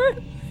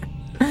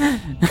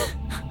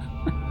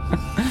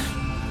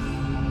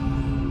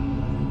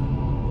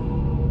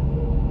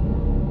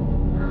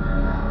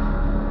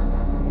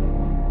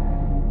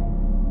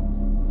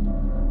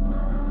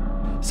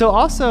 So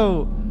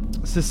also,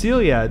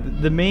 Cecilia,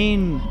 the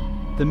main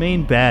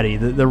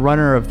baddie, the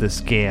runner of the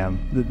scam,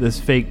 this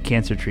fake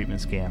cancer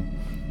treatment scam,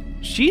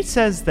 she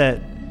says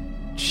that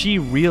she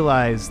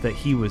realized that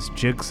he was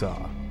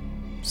Jigsaw.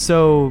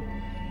 So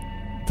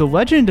the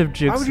legend of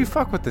Jigsaw... Why would you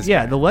fuck with this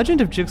guy? guy? The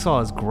legend of Jigsaw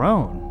has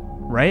grown,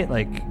 right?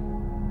 Like,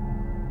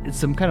 it's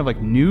some kind of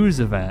like news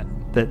event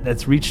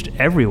that's reached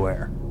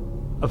everywhere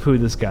of who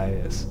this guy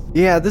is.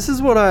 Yeah, this is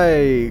what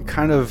I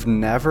kind of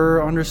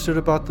never understood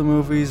about the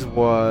movies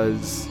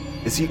was...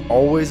 Is he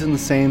always in the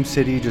same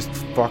city just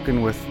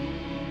fucking with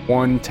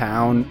one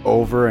town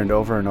over and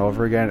over and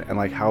over again? And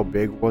like, how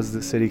big was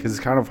the city? Because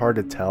it's kind of hard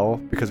to tell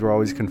because we're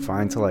always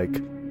confined to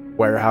like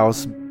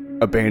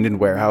abandoned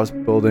warehouse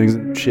buildings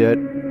and shit.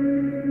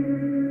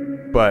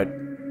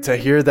 But to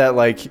hear that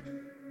like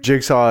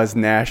Jigsaw is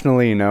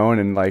nationally known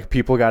and like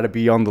people got to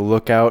be on the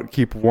lookout,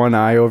 keep one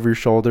eye over your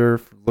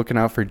shoulder, looking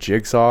out for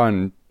Jigsaw,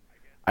 and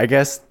I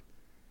guess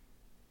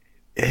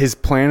his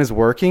plan is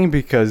working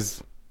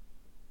because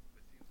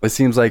it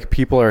seems like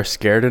people are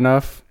scared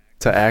enough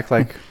to act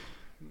like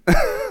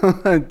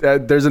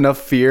there's enough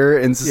fear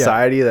in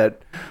society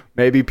that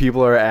maybe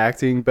people are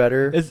acting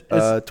better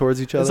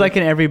towards each other. It's like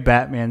in every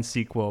Batman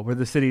sequel where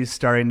the city's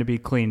starting to be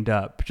cleaned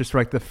up, just for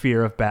like the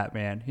fear of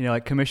Batman. You know,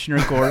 like Commissioner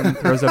Gordon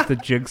throws up the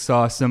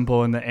Jigsaw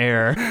symbol in the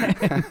air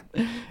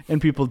and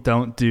people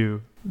don't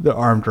do the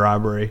armed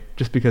robbery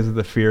just because of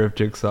the fear of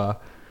Jigsaw.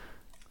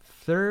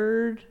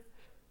 Third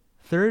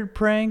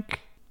prank.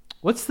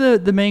 What's the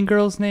main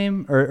girl's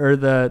name? Or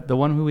the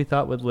one who we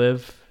thought would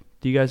live?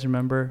 Do you guys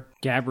remember?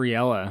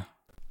 Gabriella.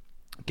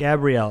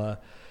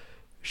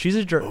 She's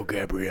a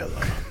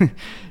Gabriella.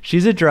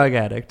 She's a drug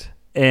addict,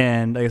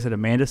 and like I said,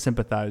 Amanda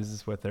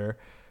sympathizes with her.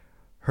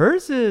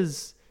 Hers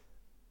is,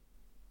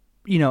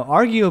 you know,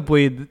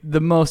 arguably the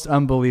most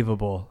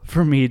unbelievable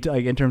for me to,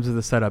 like, in terms of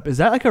the setup. Is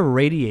that like a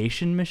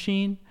radiation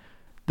machine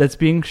that's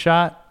being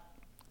shot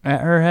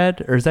at her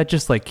head, or is that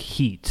just like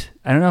heat?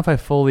 I don't know if I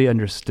fully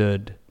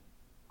understood.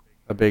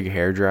 A big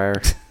hair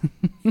dryer.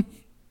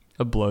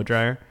 A blow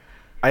dryer.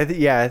 I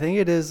think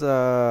it is.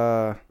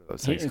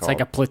 It's like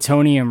a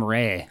plutonium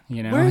ray.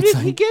 You know, Where did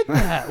he get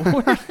that?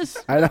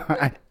 I don't.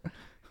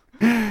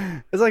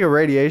 It's like a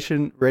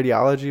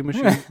radiology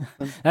machine.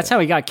 That's how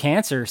he got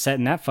cancer,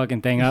 setting that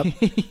fucking thing up.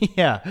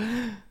 Yeah.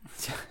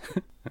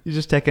 You're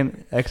just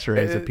taking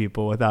x-rays of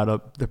people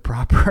without the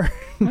proper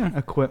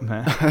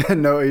equipment.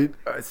 No,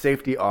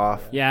 safety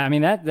off. Yeah, I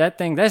mean, that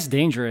thing, that's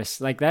dangerous.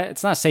 Like, that,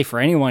 it's not safe for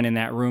anyone in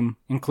that room,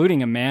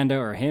 including Amanda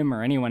or him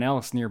or anyone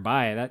else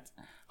nearby. That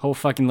whole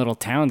fucking little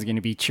town's going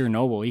to be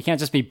Chernobyl. You can't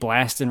just be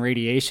blasting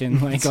radiation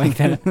like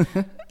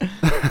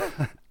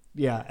that.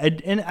 Yeah,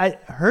 and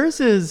hers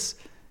is,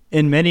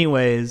 in many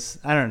ways,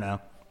 I don't know.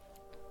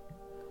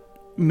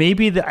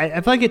 Maybe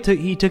I feel like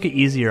he took it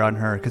easier on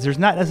her because there's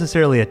not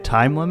necessarily a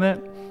time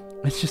limit.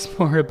 It's just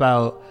more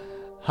about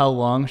how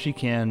long she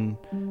can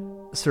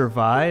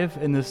survive.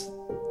 And this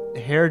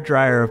hair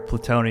dryer of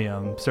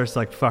plutonium starts to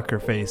like fuck her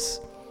face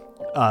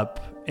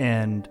up.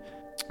 And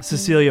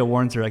Cecilia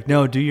warns her, like,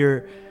 no,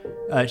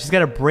 she's got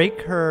to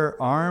break her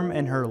arm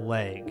and her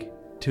leg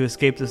to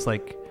escape this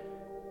like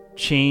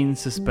chain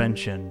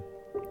suspension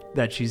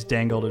that she's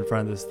dangled in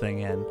front of this thing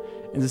in.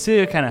 And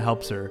Cecilia kind of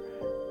helps her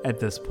at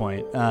this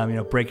point.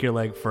 Break your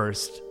leg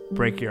first,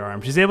 break your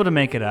arm. She's able to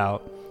make it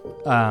out.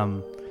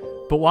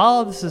 But while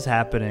all this is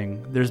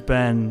happening, there's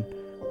been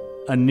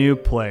a new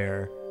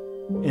player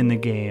in the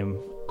game.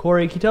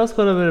 Corey, can you tell us a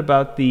little bit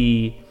about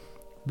the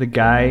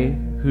guy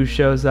who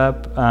shows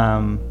up?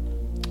 I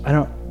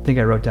don't think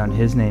I wrote down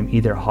his name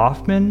either.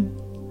 Hoffman?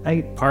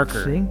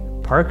 Parker.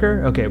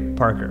 Parker? Okay,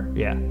 Parker.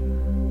 Yeah.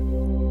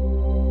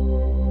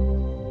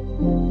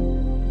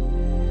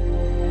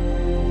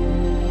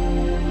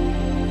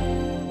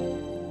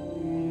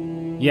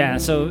 Yeah,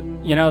 so,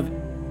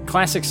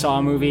 classic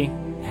Saw movie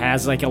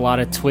has like a lot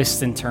of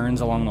twists and turns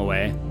along the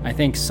way. I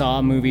think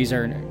Saw movies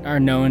are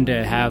known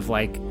to have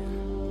like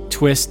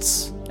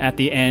twists at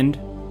the end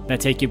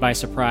that take you by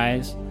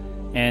surprise.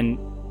 And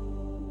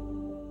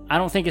I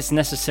don't think it's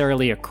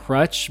necessarily a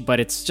crutch, but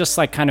it's just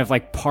like kind of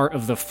like part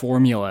of the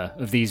formula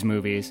of these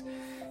movies.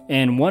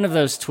 And one of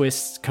those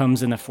twists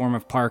comes in the form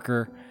of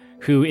Parker,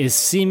 who is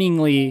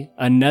seemingly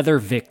another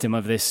victim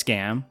of this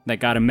scam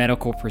that got a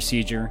medical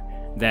procedure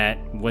that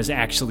was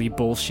actually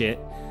bullshit,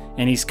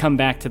 and he's come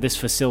back to this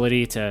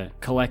facility to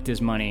collect his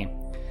money.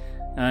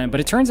 But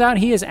it turns out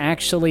he is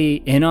actually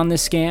in on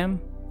this scam,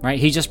 right?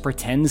 He just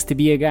pretends to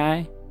be a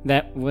guy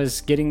that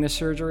was getting the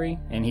surgery,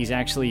 and he's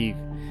actually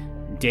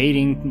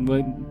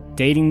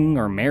dating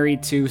or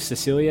married to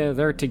Cecilia.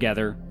 They're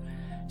together.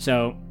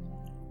 So,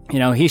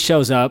 he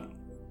shows up,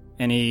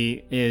 and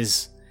he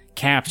is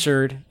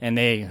captured, and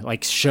they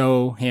like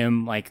show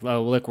him like,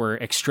 oh, look, we're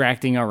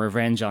extracting our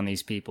revenge on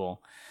these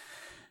people.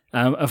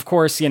 Of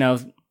course,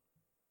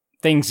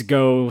 things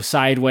go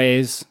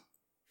sideways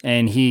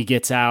and he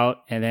gets out,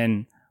 and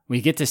then we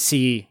get to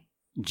see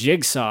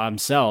Jigsaw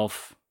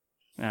himself,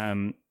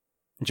 John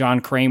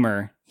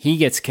Kramer. He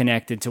gets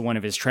connected to one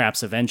of his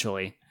traps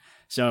eventually.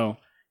 So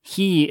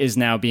he is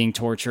now being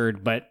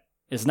tortured, but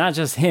it's not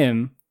just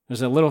him.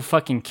 There's a little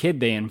fucking kid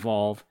they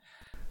involve.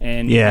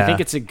 And I think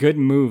it's a good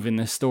move in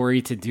the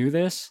story to do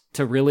this,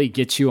 to really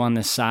get you on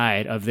the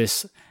side of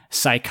this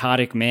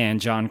psychotic man,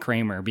 John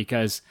Kramer,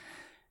 because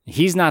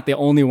he's not the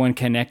only one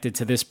connected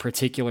to this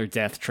particular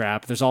death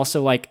trap. There's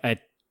also like a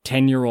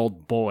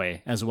 10-year-old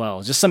boy as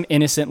well. Just some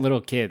innocent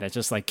little kid that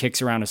just like kicks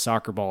around a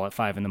soccer ball at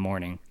 5 a.m.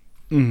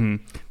 Mm-hmm.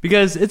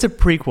 Because it's a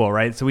prequel,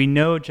 right? So we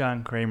know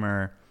John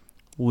Kramer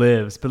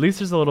lives, but at least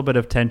there's a little bit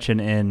of tension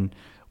in,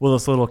 well,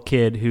 this little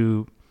kid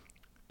who,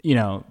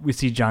 we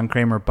see John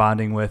Kramer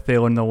bonding with. They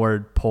learn the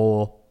word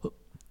pole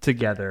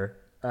together.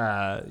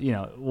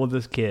 Will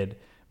this kid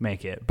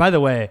make it? By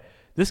the way,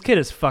 this kid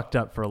is fucked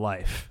up for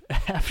life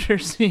after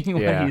seeing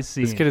what he's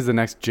seen. This kid is the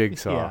next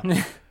Jigsaw.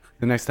 Yeah.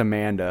 The next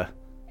Amanda.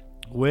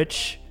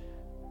 Which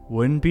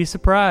wouldn't be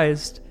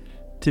surprised,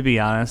 to be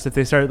honest, if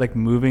they started like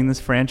moving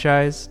this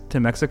franchise to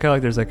Mexico.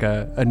 Like there's like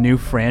a new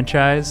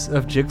franchise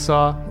of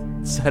Jigsaw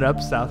set up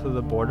south of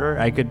the border.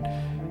 I could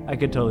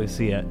totally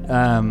see it.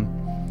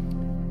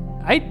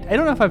 I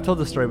don't know if I've told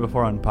this story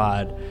before on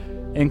pod.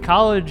 In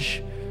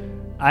college,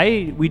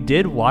 we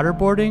did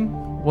waterboarding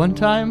one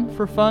time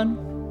for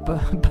fun.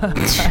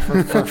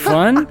 For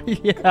fun?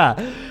 Yeah.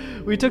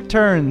 We took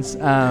turns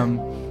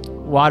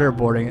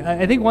waterboarding.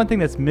 I think one thing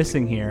that's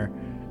missing here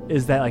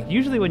is that like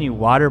usually when you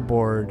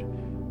waterboard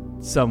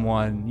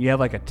someone, you have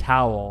like a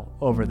towel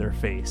over their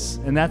face,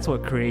 and that's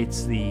what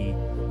creates the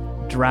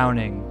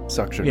drowning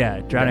suction. Yeah,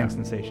 drowning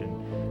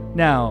sensation.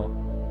 Now,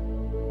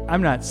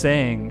 I'm not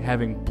saying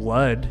having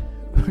blood,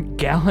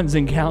 gallons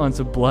and gallons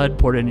of blood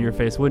poured into your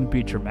face wouldn't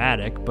be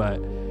traumatic, but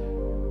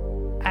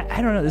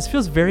I don't know. This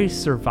feels very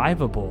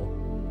survivable,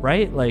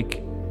 right?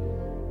 Like,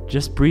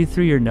 just breathe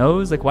through your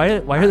nose. Like, why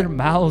are their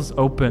mouths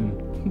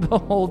open the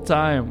whole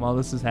time while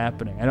this is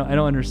happening? I don't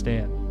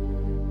understand.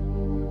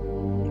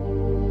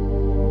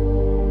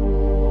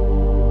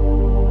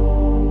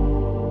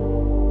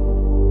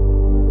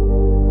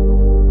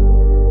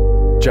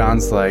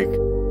 John's like,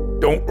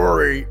 don't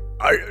worry.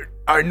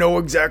 I know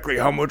exactly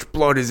how much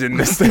blood is in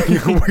this thing.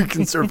 We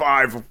can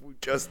survive if we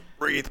just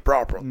breathe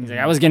properly. He's like,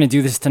 I was going to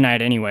do this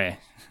tonight anyway.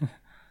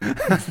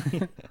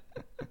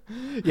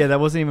 Yeah, that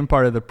wasn't even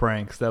part of the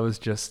pranks. That was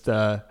just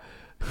for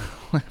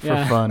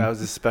fun. That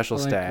was a special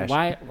stash.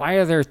 Why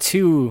are there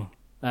two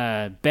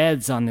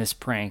beds on this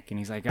prank? And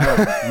he's like,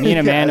 oh, me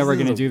and Amanda were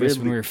going to do this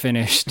when we were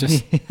finished.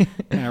 Just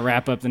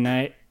wrap up the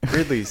night.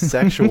 Weirdly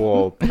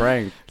sexual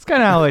prank. It's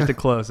kind of how I like to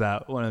close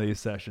out one of these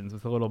sessions,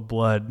 with a little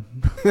blood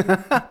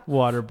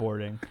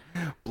waterboarding.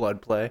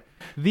 Blood play.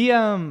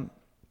 The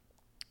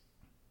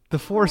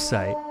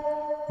foresight,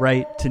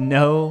 right, to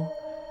know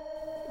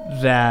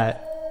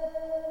that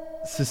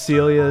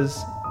Cecilia's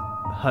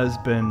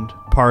husband,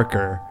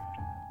 Parker,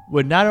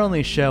 would not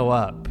only show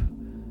up,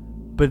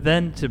 but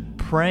then to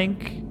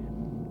prank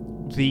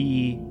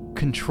the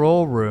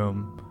control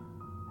room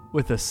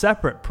with a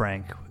separate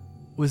prank.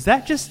 Was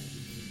that just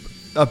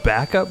a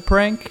backup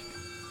prank?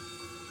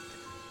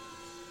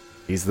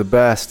 He's the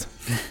best.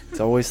 He's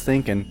always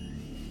thinking.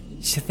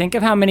 You should think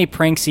of how many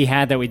pranks he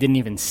had that we didn't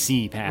even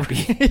see,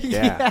 Pappy.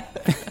 Yeah.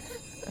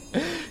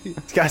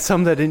 He's got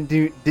some that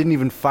didn't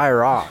even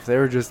fire off. They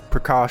were just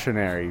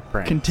precautionary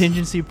pranks.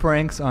 Contingency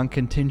pranks on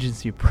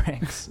contingency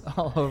pranks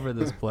all over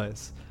this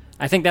place.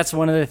 I think that's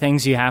one of the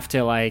things you have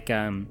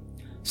to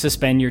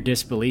suspend your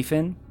disbelief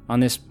in on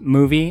this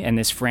movie and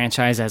this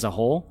franchise as a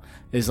whole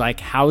is like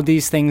how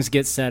these things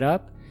get set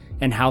up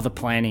and how the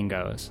planning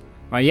goes.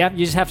 Right?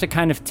 You just have to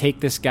kind of take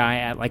this guy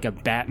at like a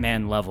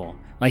Batman level.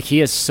 Like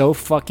he is so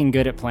fucking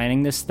good at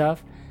planning this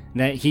stuff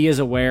that he is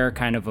aware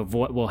kind of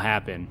what will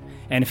happen.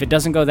 And if it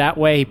doesn't go that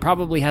way, he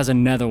probably has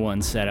another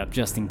one set up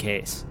just in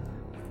case.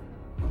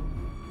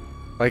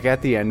 Like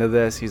at the end of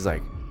this, he's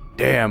like,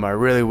 damn, I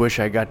really wish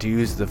I got to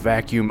use the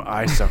vacuum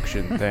eye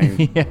suction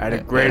thing. I had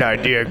a great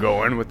idea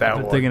going with that I've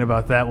been one. thinking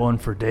about that one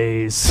for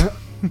days.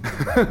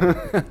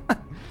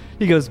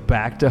 He goes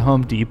back to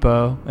Home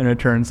Depot and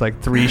returns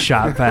like 3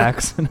 shot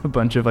packs and a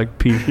bunch of like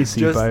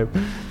PVC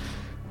pipe.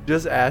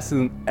 Just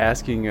asking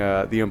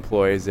the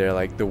employees there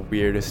like the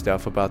weirdest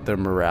stuff about their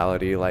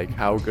morality, like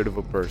how good of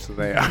a person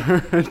they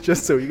are,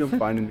 just so you can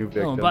find a new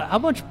victim. Oh, but how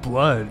much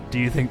blood do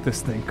you think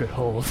this thing could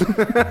hold?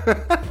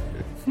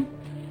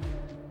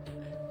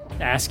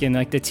 Asking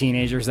like the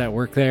teenagers that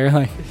work there,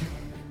 like,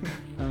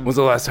 When's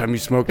the last time you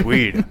smoked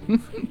weed?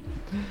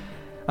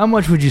 How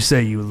much would you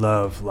say you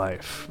love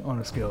life on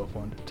a scale of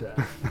 1 to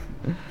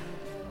 10?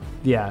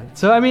 Yeah.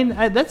 So I mean,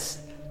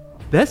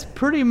 that's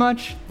pretty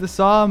much the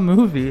Saw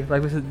movie.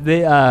 Like we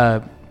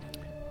said,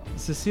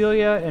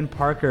 Cecilia and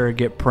Parker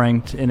get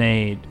pranked in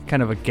a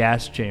kind of a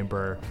gas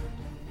chamber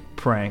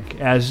prank.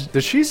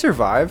 Does she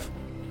survive?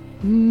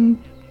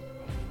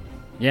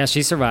 yeah,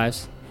 she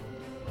survives.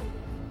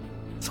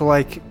 So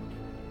like,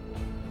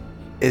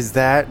 is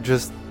that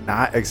just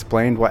not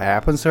explained what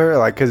happens to her?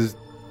 Like, cause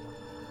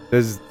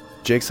does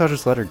Jigsaw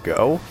just let her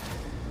go?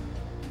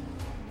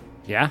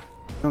 Yeah.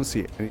 I don't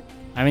see any.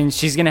 I mean,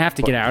 she's gonna have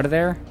to get out of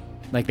there.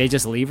 Like they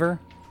just leave her.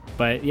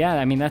 But yeah,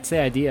 I mean that's the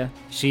idea.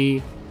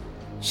 She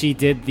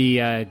did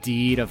the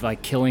deed of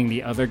like killing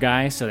the other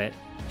guy so that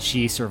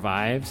she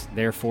survives.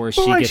 Therefore,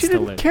 she gets she to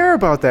didn't live. care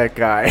about that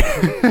guy.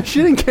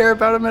 She didn't care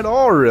about him at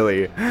all,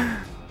 really.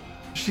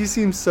 She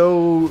seems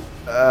so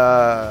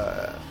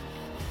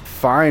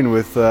fine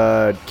with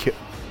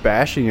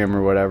bashing him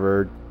or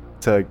whatever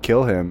to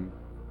kill him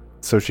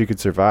so she could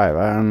survive.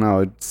 I don't know.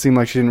 It seemed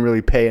like she didn't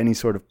really pay any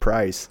sort of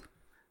price.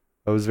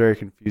 I was very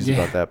confused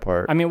about that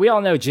part. I mean, we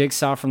all know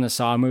Jigsaw from the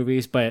Saw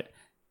movies, but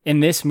in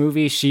this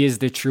movie, she is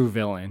the true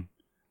villain.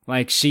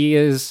 Like, she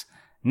is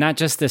not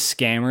just a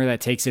scammer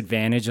that takes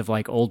advantage of,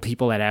 like, old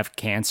people that have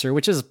cancer,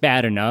 which is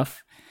bad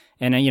enough.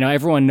 And, you know,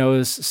 everyone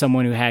knows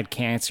someone who had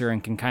cancer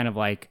and can kind of,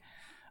 like,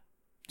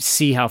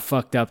 see how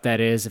fucked up that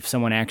is if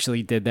someone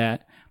actually did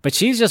that. But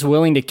she's just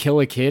willing to kill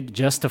a kid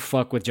just to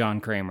fuck with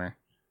John Kramer.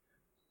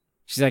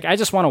 She's like, I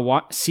just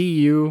want to see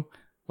you,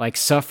 like,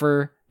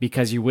 suffer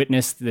because you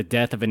witnessed the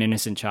death of an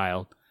innocent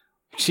child.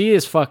 She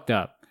is fucked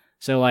up.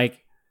 So, like,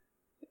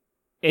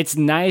 it's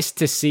nice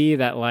to see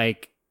that,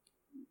 like,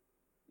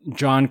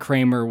 John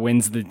Kramer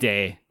wins the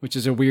day, which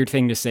is a weird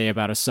thing to say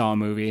about a Saw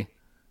movie.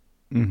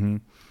 Mm-hmm.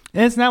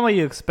 And it's not what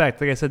you expect.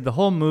 Like I said, the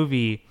whole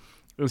movie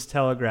was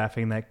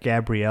telegraphing that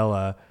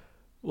Gabriella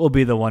will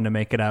be the one to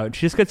make it out.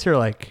 She just gets her,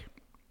 like,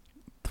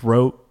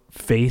 throat,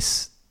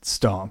 face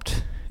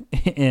stomped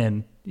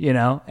in, you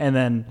know? And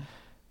then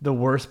the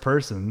worst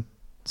person,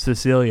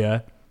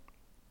 Cecilia,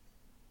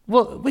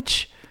 well,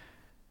 which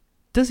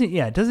doesn't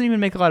even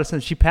make a lot of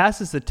sense. She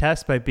passes the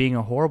test by being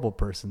a horrible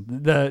person.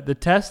 The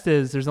test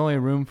is there's only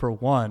room for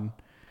one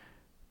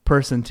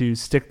person to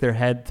stick their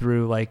head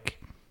through like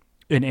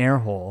an air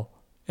hole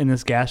in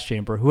this gas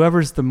chamber.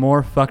 Whoever's the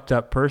more fucked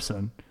up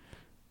person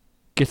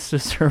gets to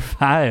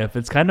survive.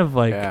 It's kind of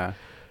like,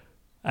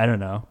 I don't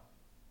know,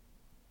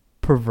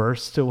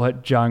 perverse to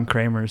what John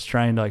Kramer is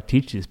trying to like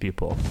teach these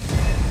people.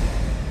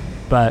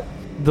 But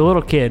the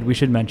little kid, we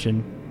should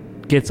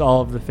mention, gets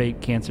all of the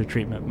fake cancer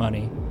treatment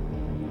money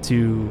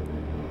to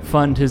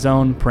fund his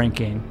own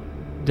pranking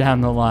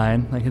down the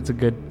line. Like, it's a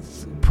good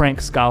prank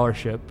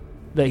scholarship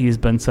that he's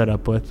been set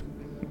up with.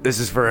 This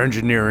is for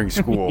engineering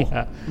school.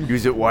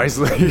 Use it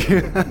wisely.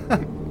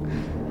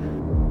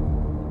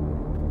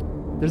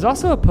 There's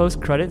also a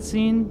post-credit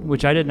scene,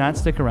 which I did not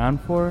stick around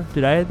for.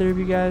 Did either of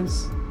you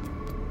guys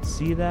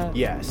see that?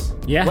 Yes.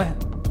 Yeah.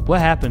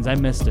 What happens? I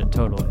missed it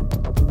totally.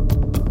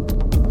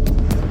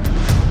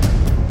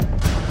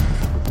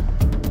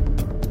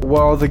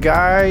 Well, the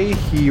guy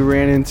he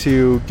ran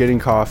into getting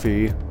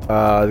coffee,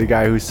 the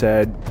guy who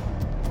said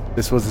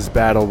this was his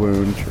battle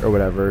wound or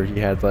whatever, he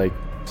had like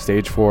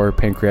stage 4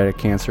 pancreatic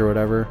cancer or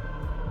whatever.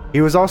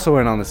 He was also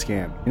in on the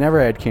scam. He never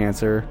had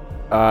cancer.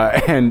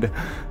 And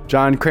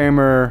John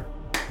Kramer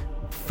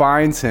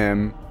finds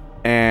him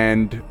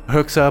and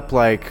hooks up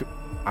like,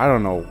 I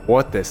don't know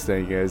what this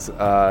thing is.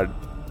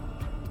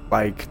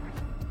 Like,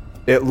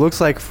 it looks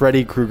like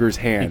Freddy Krueger's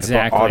hand,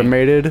 exactly. but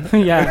automated.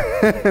 Yeah.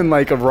 And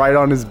like right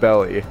on his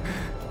belly.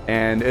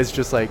 And it's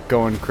just like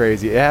going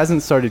crazy. It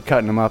hasn't started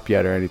cutting him up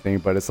yet or anything,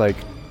 but it's like,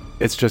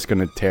 it's just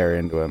going to tear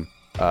into him.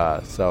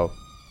 So,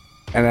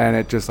 and then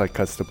it just like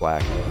cuts to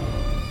black.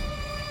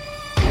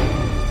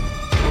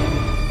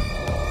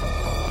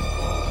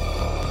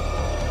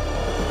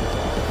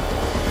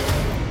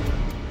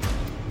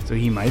 So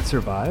he might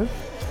survive?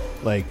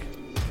 Like,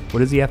 what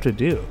does he have to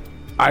do?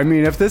 I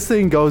mean, if this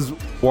thing goes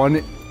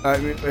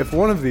if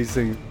one of these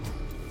things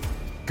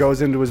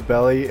goes into his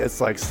belly,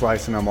 it's like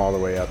slicing him all the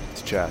way up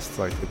his chest.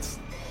 Like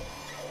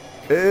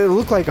it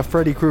looked like a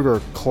Freddy Krueger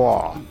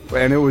claw,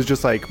 and it was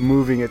just like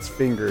moving its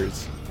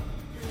fingers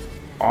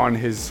on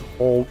his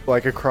whole,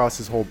 like across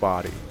his whole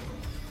body.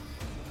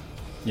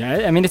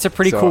 Yeah, I mean, it's a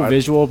pretty cool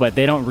visual, but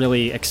they don't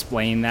really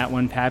explain that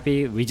one,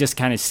 Pappy. We just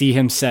kind of see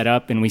him set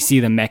up, and we see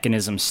the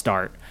mechanism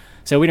start.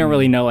 So we don't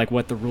really know like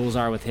what the rules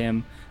are with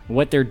him.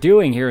 What they're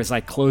doing here is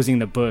like closing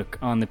the book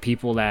on the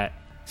people that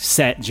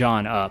set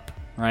John up,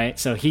 right?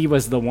 So he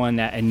was the one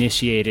that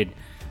initiated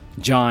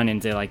John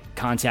into like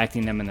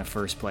contacting them in the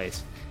first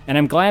place. And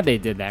I'm glad they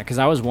did that, because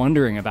I was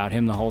wondering about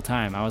him the whole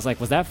time. I was like,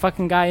 was that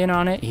fucking guy in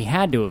on it? He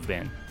had to have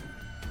been.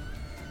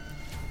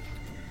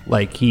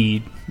 Like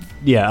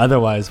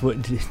otherwise,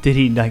 what did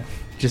he like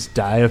just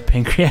die of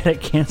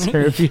pancreatic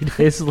cancer a few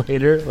days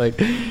later? Like,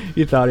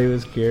 you thought he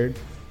was cured?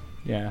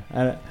 Yeah.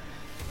 All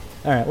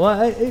right.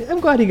 Well,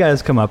 I'm glad he got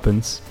his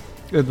comeuppance,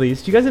 at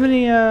least. Do you guys have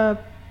any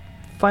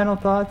final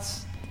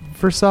thoughts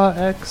for Saw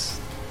X?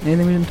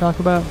 Anything we didn't talk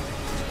about?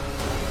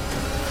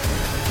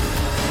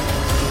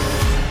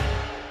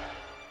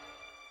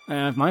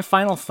 My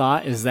final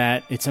thought is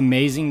that it's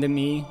amazing to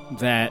me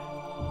that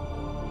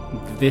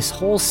this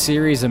whole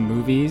series of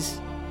movies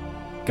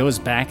goes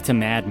back to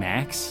Mad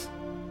Max.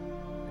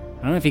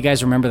 I don't know if you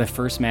guys remember the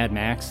first Mad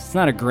Max. It's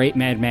not a great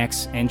Mad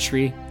Max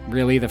entry,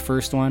 really, the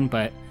first one,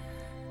 but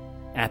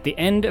at the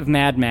end of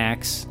Mad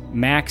Max,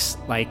 Max,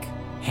 like,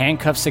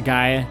 handcuffs a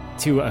guy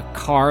to a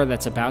car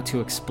that's about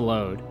to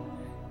explode,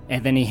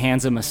 and then he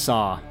hands him a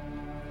saw.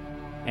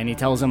 And he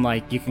tells him,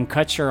 like, you can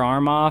cut your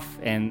arm off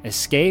and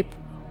escape,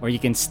 or you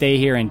can stay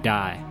here and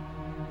die.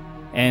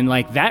 And,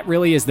 like, that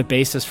really is the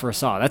basis for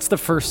Saw. That's the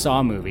first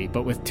Saw movie,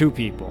 but with two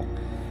people.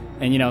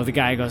 And, you know, the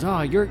guy goes,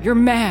 oh, you're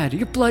mad.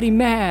 You're bloody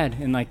mad.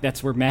 And, like,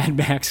 that's where Mad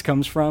Max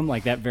comes from,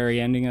 like, that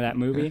very ending of that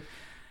movie.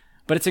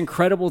 But it's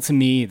incredible to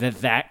me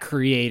that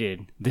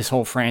created this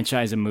whole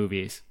franchise of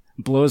movies.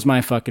 Blows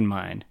my fucking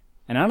mind.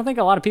 And I don't think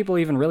a lot of people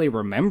even really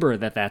remember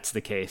that that's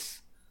the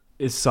case.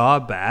 Is Saw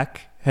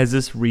back? Has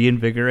this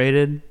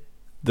reinvigorated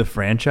the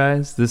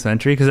franchise, this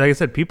entry? Because, like I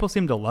said, people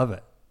seem to love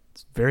it.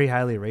 It's very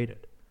highly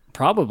rated.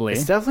 Probably.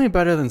 It's definitely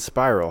better than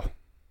Spiral.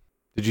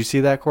 Did you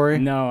see that, Corey?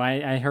 No,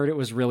 I heard it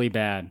was really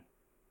bad.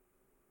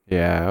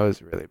 Yeah, it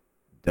was really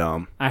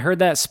dumb. I heard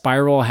that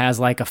Spiral has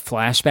like a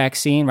flashback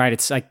scene, right?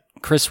 It's like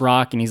Chris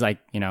Rock, and he's like,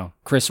 you know,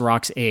 Chris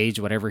Rock's age,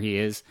 whatever he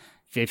is,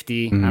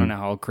 50. I don't know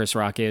how old Chris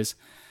Rock is.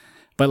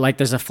 But like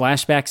there's a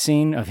flashback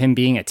scene of him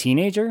being a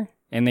teenager,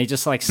 and they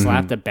just like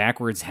slapped a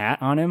backwards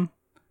hat on him.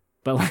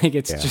 But like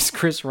it's just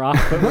Chris Rock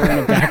but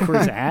wearing a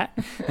backwards hat.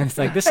 And it's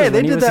like, this is they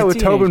when he did was that a with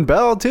teenager. Tobin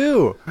Bell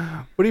too.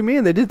 What do you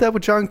mean? They did that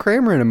with John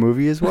Kramer in a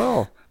movie as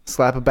well.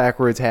 Slap a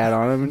backwards hat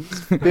on him, and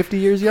he's 50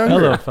 years younger.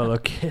 Hello, fellow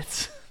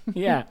kids.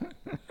 Yeah.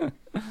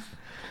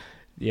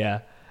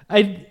 Yeah.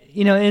 And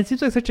it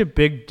seems like such a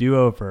big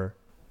do-over,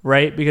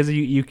 right? Because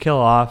you kill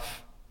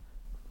off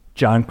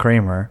John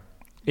Kramer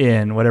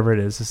in whatever it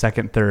is, the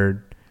second,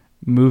 third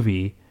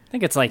movie. I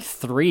think it's like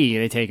 3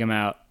 they take him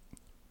out.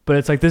 But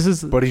it's like, this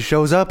is... But he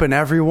shows up in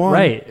every one.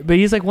 Right. But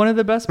he's like one of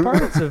the best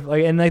parts of...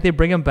 like, and like they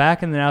bring him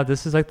back, and now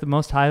this is like the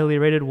most highly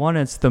rated one.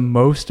 It's the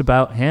most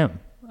about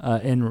him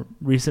in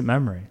recent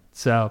memory.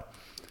 So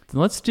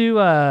let's do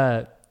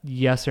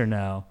yes or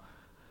no.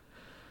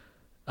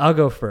 I'll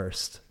go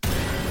first.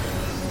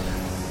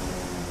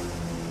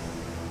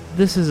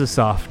 This is a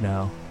soft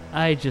no.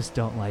 I just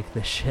don't like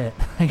this shit.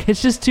 Like,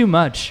 it's just too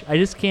much. I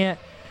just can't.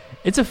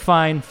 It's a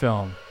fine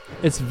film.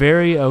 It's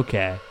very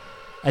okay.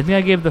 I think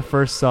I gave the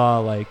first Saw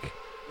like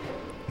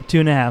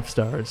 2.5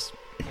 stars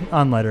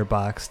on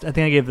Letterboxd. I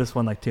think I gave this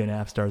one like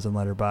 2.5 stars on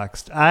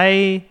Letterboxd.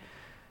 I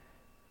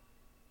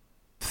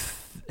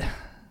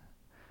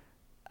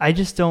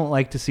just don't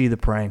like to see the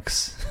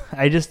pranks.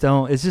 I just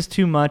don't. It's just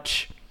too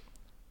much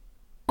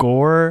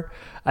gore.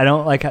 I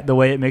don't like the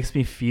way it makes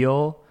me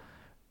feel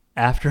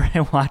after I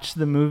watch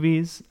the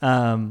movies.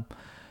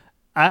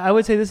 I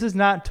would say this is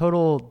not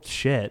total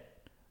shit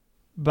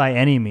by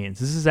any means.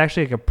 This is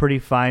actually like a pretty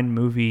fine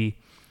movie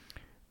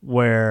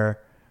where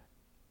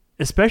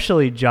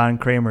especially John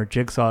Kramer,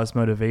 Jigsaw's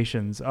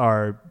motivations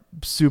are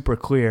super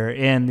clear,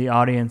 and the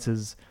audience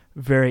is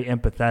very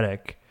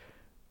empathetic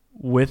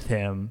with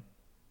him.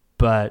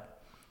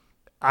 But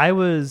I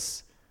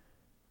was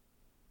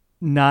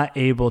not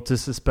able to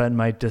suspend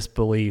my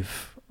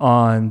disbelief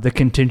on the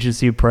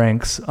contingency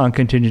pranks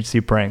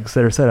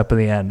that are set up at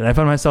the end. And I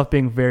found myself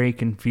being very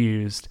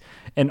confused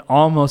and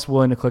almost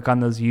willing to click on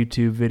those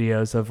YouTube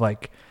videos of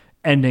like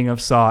ending of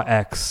Saw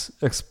X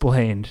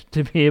explained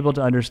to be able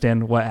to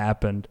understand what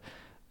happened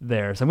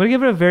there. So I'm going to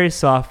give it a very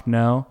soft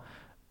no,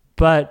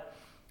 but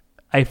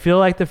I feel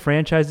like the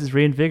franchise is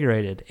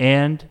reinvigorated.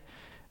 And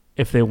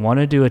if they want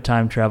to do a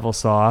time travel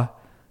Saw,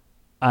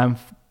 I'm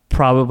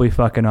probably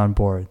fucking on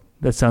board.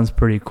 That sounds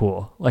pretty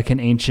cool. Like an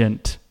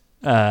ancient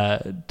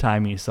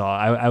timey Saw.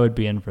 I would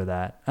be in for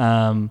that.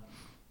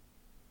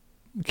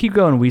 Keep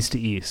going west to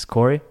east.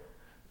 Corey?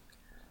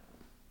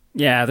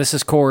 Yeah, this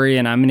is Corey,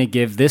 and I'm going to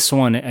give this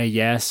one a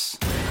yes.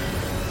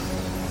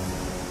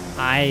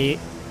 I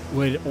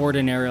would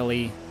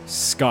ordinarily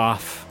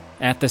scoff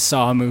at the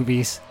Saw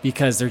movies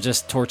because they're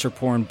just torture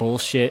porn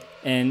bullshit.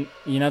 And,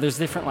 you know, there's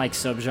different, like,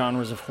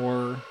 subgenres of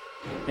horror.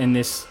 In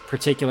this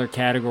particular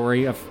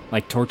category of,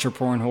 like, torture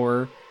porn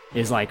horror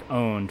is, like,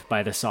 owned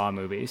by the Saw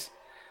movies.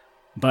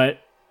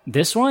 But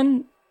this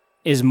one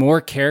is more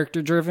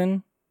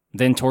character-driven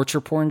than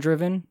torture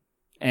porn-driven.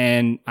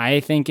 And I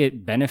think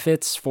it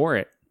benefits for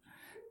it.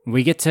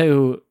 We get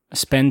to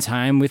spend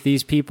time with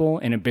these people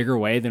in a bigger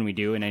way than we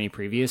do in any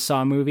previous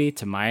Saw movie,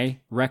 to my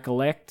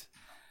recollect.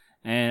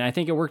 And I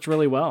think it worked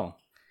really well.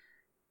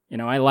 You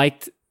know, I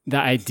liked the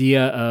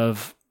idea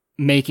of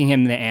making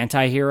him the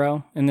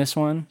anti-hero in this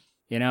one.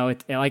 You know,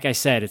 like I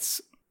said,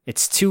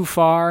 it's too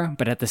far,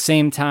 but at the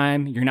same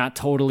time, you're not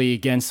totally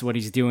against what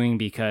he's doing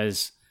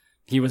because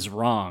he was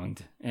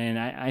wronged. And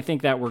I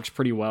think that works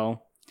pretty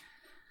well.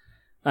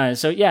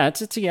 So yeah,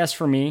 it's a yes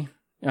for me.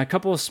 A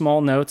couple of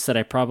small notes that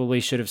I probably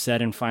should have said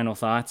in final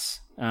thoughts.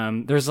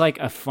 There's like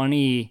a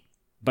funny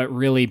but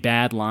really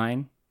bad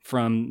line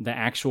from the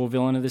actual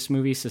villain of this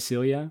movie,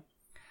 Cecilia.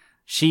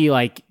 She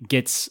like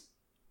gets,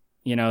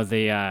 you know,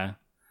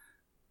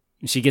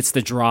 she gets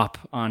the drop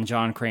on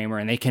John Kramer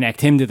and they connect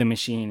him to the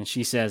machine. And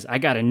she says, "I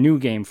got a new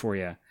game for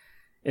you.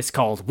 It's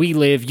called We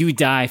Live, You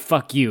Die,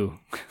 Fuck You."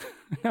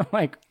 I'm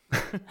like,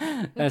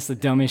 that's the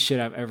dumbest shit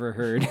I've ever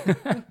heard.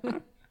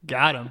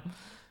 Got him.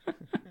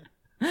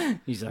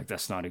 He's like,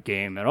 "That's not a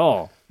game at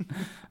all."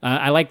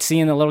 I liked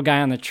seeing the little guy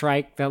on the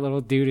trike. That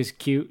little dude is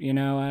cute, you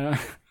know.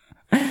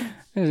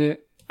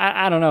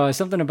 I don't know. There's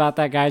something about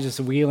that guy just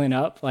wheeling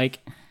up. Like,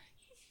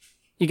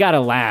 you got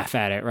to laugh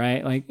at it,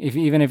 right? Like,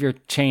 even if you're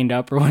chained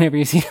up or whatever,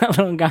 you see that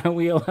little guy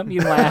wheel up,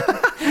 you laugh.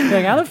 You're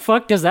like, how the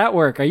fuck does that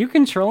work? Are you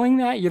controlling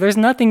that? There's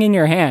nothing in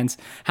your hands.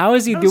 How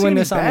is he doing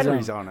this on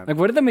his own? Like,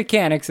 what are the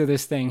mechanics of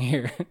this thing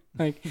here?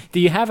 Like, do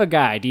you have a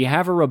guy? Do you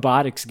have a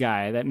robotics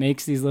guy that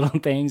makes these little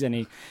things and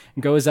he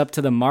goes up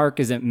to the mark?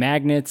 Is it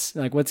magnets?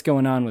 Like, what's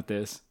going on with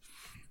this?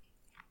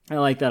 I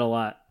like that a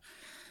lot.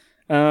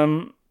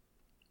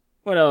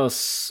 What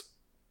else?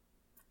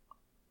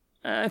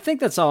 I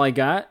think that's all I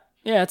got.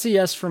 Yeah, it's a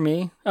yes for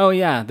me. Oh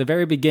yeah, the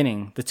very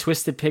beginning, the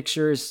Twisted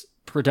Pictures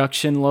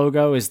production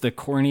logo is the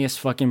corniest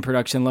fucking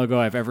production logo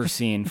I've ever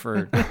seen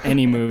for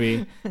any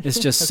movie. It's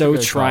just so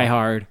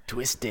try-hard.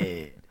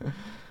 Twisted.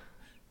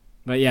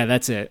 But yeah,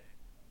 that's it.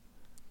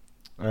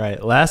 All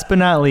right, last but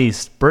not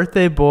least,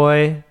 birthday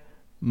boy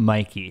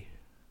Mikey.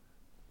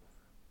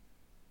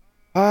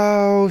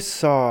 Oh,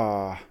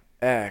 Saw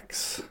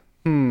X.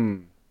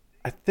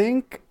 I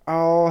think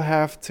I'll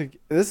have to...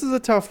 This is a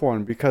tough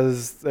one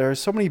because there are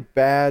so many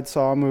bad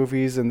Saw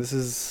movies, and this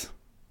is,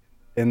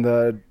 in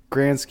the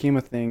grand scheme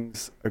of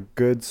things, a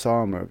good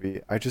Saw movie.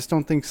 I just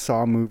don't think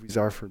Saw movies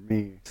are for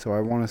me. So I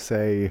want to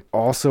say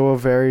also a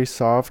very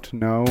soft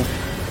no.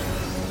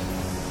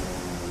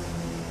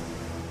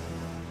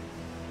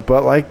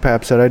 But like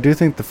Pap said, I do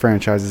think the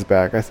franchise is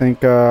back. I think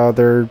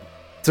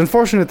it's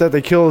unfortunate that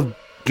they killed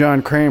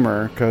John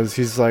Kramer because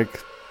he's like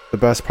the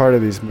best part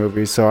of these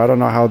movies, so I don't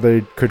know how they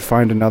could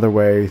find another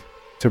way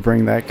to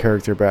bring that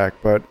character back.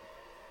 But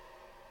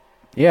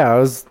yeah, it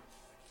was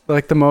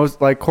like the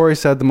most, like Corey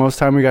said, the most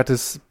time we got to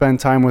spend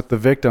time with the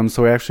victims,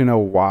 so we actually know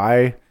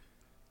why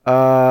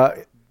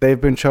they've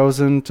been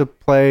chosen to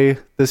play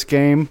this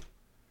game.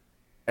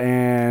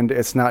 And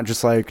it's not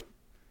just like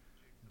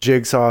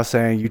Jigsaw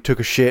saying you took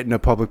a shit in a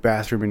public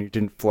bathroom and you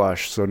didn't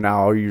flush, so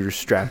now you're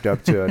strapped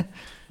up to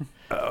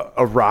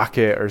a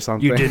rocket or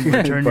something. You didn't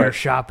return your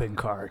shopping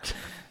cart.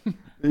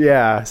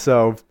 Yeah,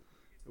 so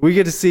we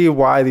get to see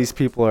why these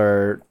people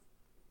are,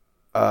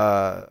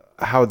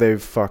 how they've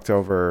fucked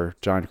over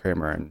John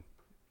Kramer, and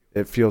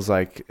it feels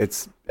like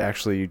it's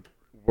actually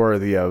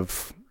worthy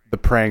of the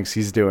pranks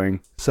he's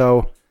doing.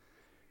 So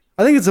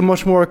I think it's a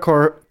much more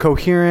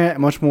coherent,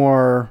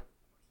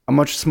 a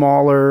much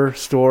smaller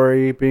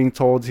story being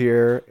told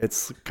here.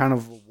 It's kind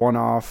of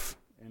one-off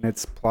in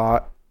its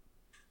plot.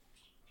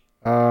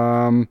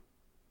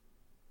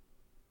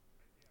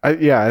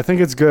 I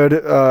think it's good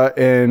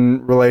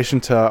in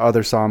relation to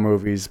other Saw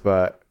movies,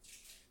 but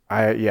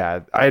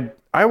I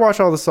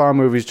watch all the Saw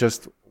movies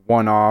just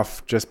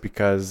one-off, just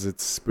because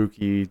it's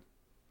spooky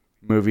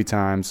movie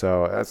time.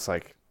 So that's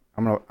like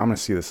I'm gonna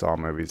see the Saw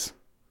movies.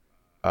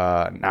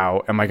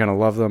 Now, am I gonna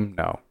love them?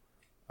 No.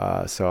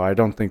 So I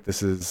don't think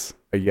this is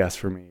a yes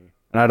for me,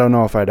 and I don't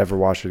know if I'd ever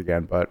watch it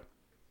again. But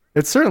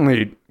it's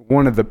certainly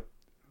one of the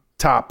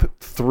top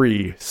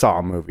 3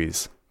 Saw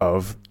movies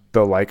of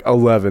the like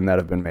 11 that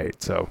have been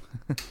made, so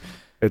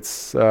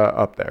it's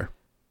up there.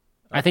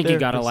 I think you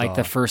gotta like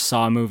the first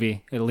Saw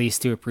movie at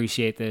least to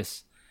appreciate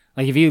this.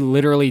 Like, if you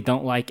literally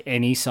don't like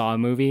any Saw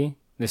movie,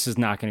 this is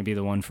not going to be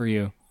the one for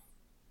you.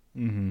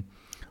 Mm-hmm.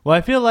 Well,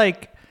 I feel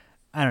like,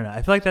 I don't know,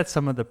 I feel like that's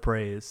some of the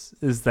praise,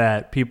 is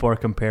that people are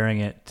comparing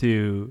it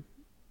to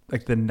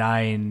like the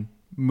 9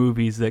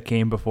 movies that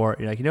came before.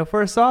 You're like, you know,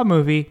 for a Saw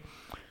movie,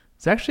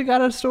 it's actually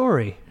got a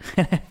story.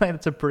 I think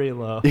that's a pretty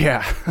low.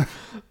 Yeah.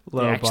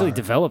 They actually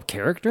develop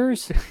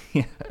characters?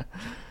 Yeah.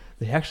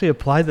 They actually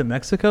applied the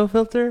Mexico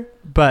filter?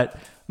 But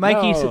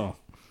Mikey,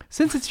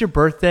 since it's your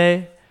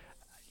birthday,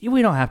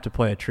 we don't have to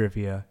play a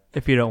trivia.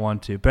 if you don't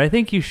want to, but I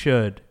think you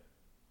should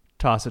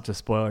toss it to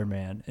Spoiler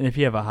Man. And if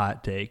you have a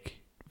hot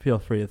take, feel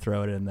free to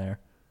throw it in there.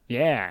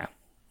 Yeah.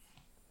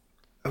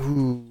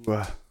 Ooh.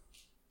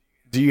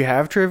 Do you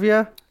have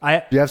trivia?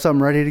 Do you have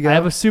something ready to go? I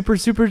have a super,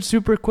 super,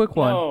 super quick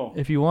one. No.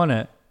 If you want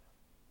it.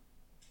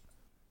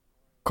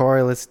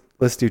 Corey, let's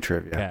do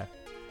trivia. Okay.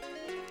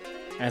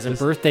 As a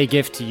birthday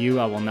gift to you,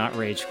 I will not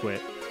rage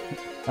quit.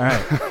 All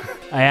right.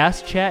 I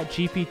asked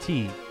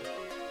ChatGPT,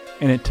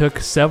 and it took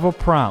several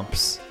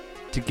prompts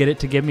to get it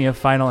to give me a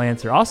final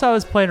answer. Also, I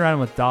was playing around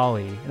with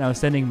DALL-E, and I was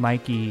sending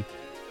Mikey.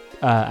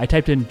 I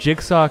typed in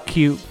 "jigsaw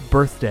cute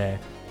birthday,"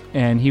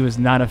 and he was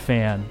not a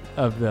fan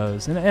of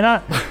those.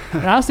 And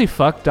honestly,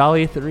 fuck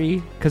DALL-E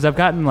 3, because I've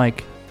gotten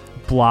like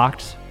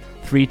blocked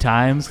 3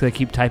 times because I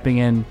keep typing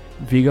in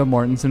Viggo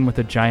Mortensen with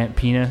a giant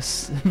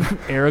penis,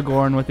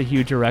 Aragorn with a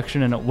huge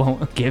erection, and it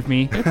won't give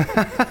me.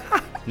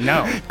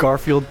 No.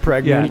 Garfield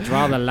pregnant. You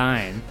draw the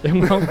line. It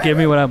won't give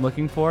me what I'm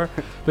looking for.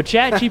 But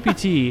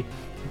ChatGPT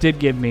did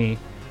give me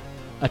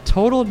a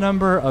total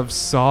number of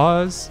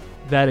saws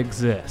that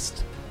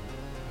exist.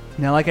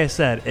 Now, like I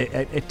said,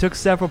 it took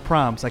several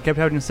prompts. I kept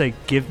having to say,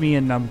 give me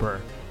a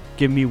number.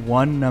 Give me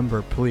one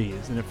number,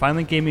 please. And it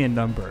finally gave me a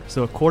number.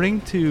 So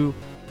according to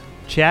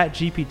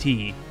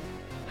ChatGPT,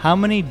 how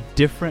many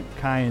different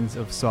kinds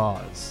of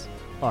saws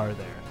are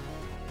there?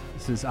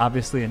 This is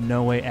obviously in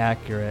no way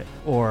accurate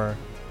or...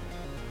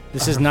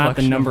 This is not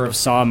the number of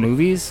Saw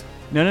movies?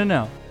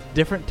 No.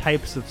 Different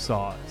types of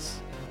saws.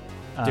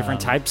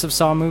 Different types of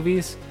Saw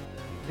movies?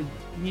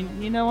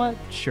 You know what?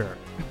 Sure.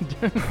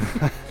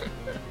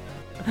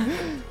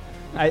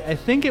 I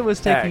think it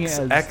was taking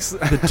it as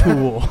the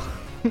tool.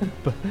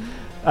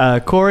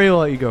 But, Corey, will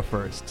let you go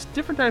first.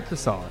 Different types of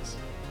saws.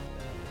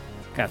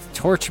 Got the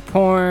torture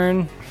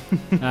porn.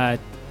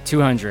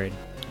 200.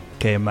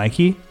 Okay,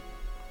 Mikey?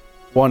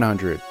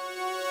 100.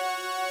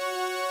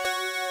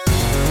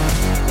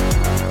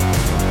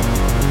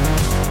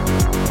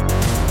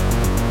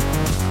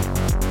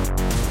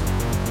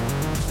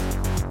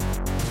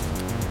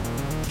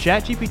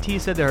 ChatGPT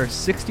said there are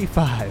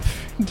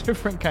 65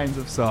 different kinds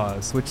of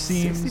saws, which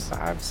seems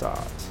 65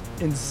 saws.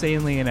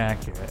 Insanely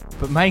inaccurate.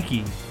 But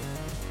Mikey,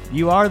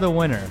 you are the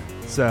winner,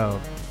 so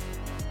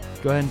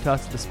go ahead and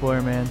toss it to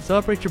Spoiler Man.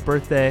 Celebrate your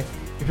birthday.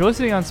 If you're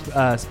listening on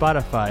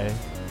Spotify,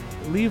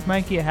 leave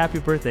Mikey a happy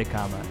birthday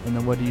comment, and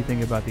then what do you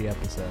think about the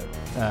episode?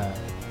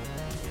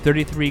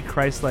 33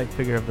 Christ-like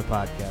figure of the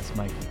podcast.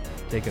 Mikey,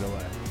 take it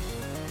away.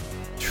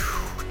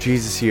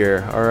 Jesus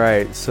year. All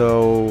right,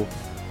 so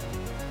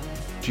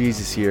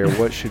Jesus year.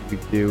 What should we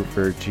do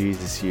for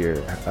Jesus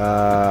year?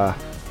 Gonna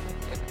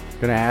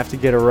have to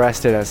get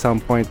arrested at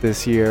some point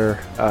this year.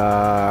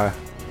 Gonna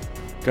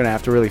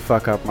have to really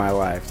fuck up my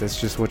life.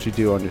 That's just what you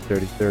do on your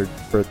 33rd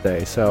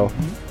birthday. So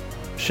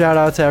shout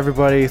out to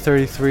everybody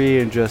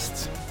 33 and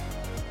just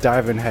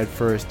diving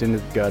headfirst into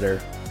the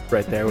gutter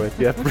right there with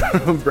you,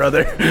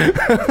 brother.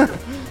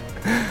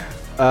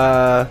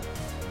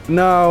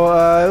 No,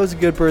 it was a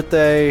good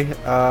birthday.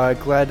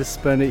 Glad to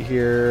spend it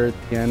here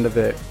at the end of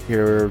it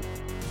here,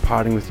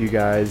 potting with you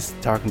guys,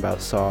 talking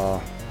about Saw.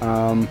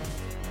 Hot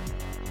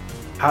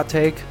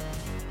take.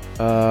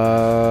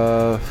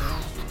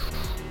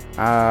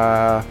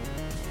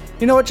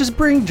 You know what? Just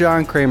bring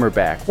John Kramer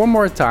back one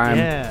more time.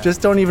 Yeah.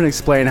 Just don't even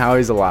explain how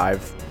he's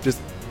alive. Just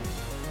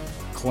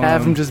Clone.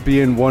 have him just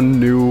be in one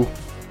new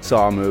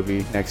Saw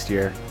movie next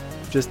year.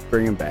 Just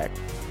bring him back.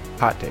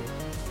 Hot take.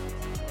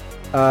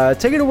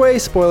 Take it away,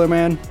 Spoiler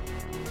Man.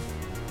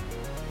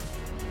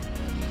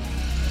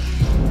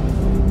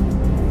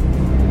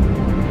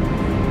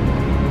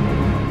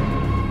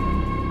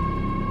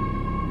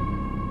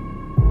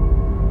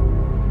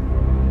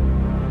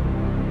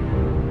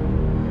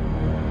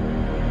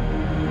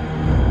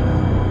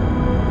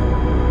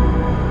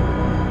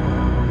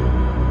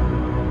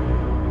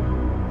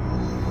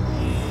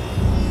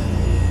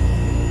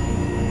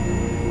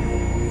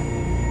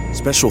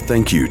 Special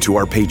thank you to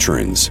our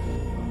patrons,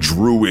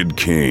 Druid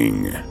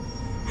King.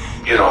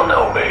 You don't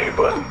know me,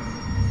 but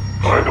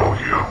I know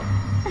you.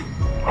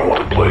 I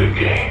want to play a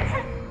game.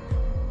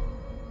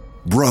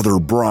 Brother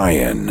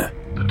Brian.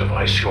 The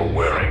device you're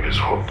wearing is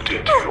hooked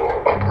into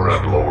your upper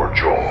and lower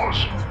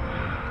jaws.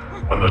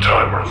 When the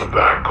timer in the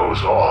back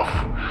goes off,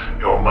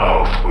 your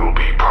mouth will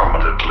be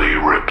permanently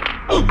ripped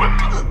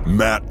open.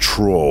 Matt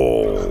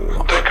Troll.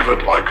 Think of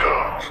it like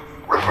a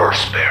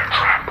reverse bear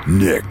trap.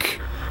 Nick.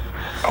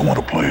 I want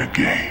to play a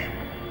game.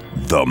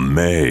 The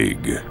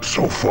Meg.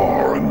 So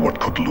far in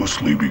what could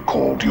loosely be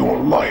called your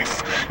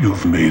life,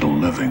 you've made a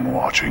living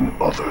watching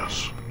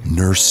others.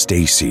 Nurse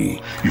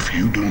Stacy. If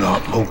you do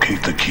not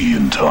locate the key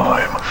in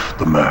time,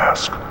 the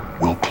mask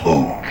will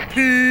close.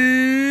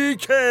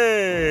 PK.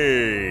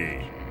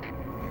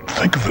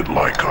 Think of it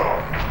like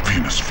a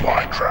Venus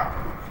flytrap.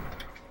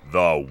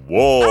 The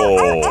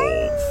Wolf.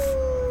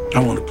 I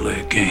want to play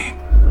a game.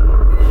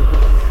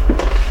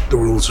 The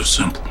rules are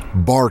simple.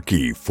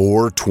 Barky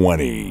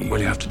 420. All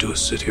you have to do is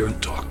sit here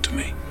and talk to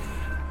me.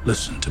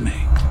 Listen to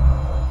me.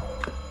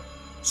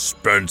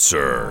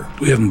 Spencer.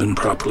 We haven't been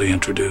properly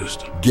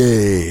introduced.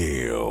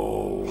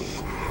 Gale.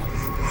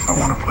 I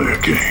want to play a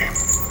game.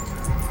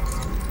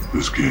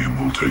 This game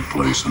will take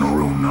place in a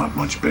room not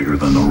much bigger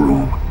than the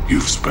room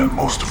you've spent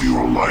most of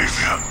your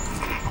life in.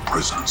 A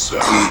prison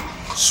cell.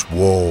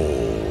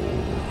 Swole.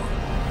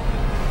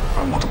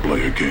 I want to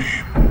play a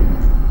game.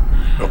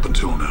 Up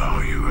until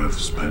now, you have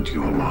spent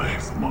your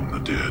life among the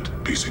dead,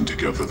 piecing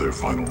together their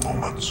final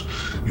moments.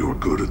 You're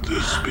good at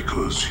this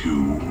because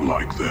you,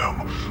 like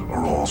them,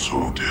 are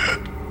also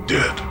dead.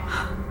 Dead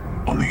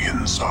on the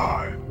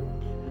inside.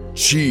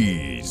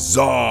 Cheese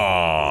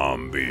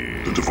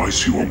zombie. The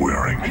device you are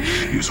wearing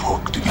is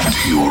hooked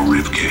into your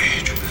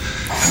ribcage.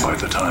 And by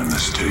the time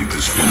this tape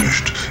is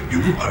finished, you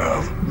will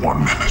have 1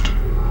 minute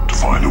to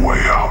find a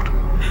way out.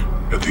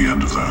 At the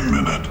end of that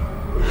minute,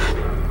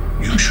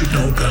 you should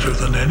know better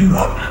than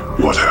anyone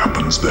what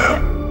happens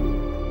then.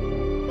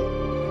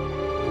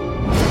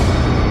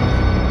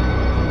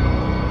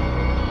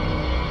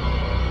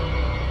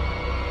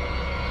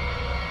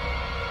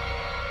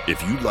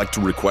 If you'd like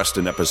to request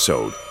an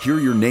episode, hear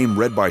your name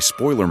read by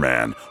Spoiler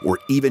Man, or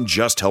even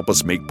just help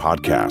us make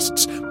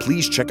podcasts,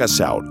 please check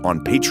us out on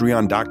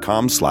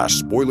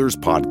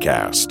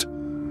patreon.com/spoilerspodcast.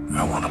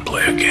 I want to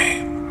play a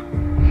game.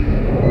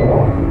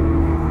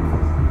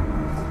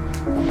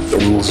 The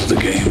rules of the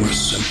game are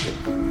simple.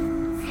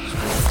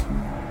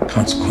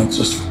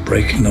 Consequences for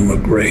breaking them are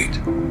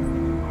great.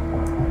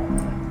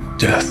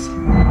 Death.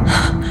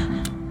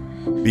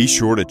 Be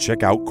sure to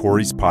check out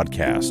Corey's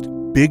podcast,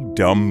 Big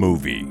Dumb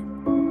Movie.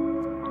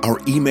 Our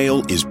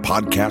email is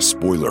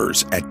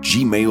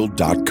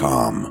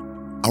podcastspoilers@gmail.com.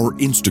 Our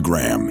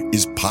Instagram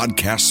is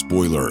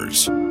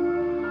podcastspoilers.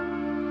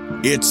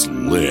 It's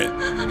lit.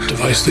 The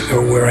device that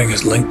you're wearing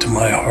is linked to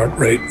my heart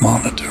rate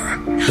monitor.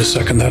 The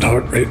second that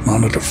heart rate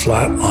monitor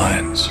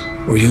flatlines,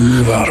 or you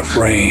move out of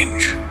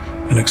range,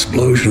 an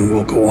explosion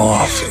will go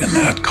off in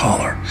that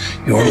collar.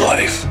 Your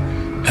life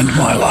and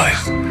my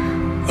life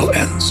will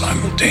end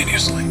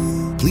simultaneously.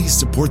 Please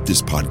support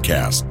this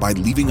podcast by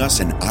leaving us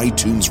an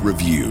iTunes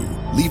review.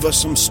 Leave us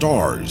some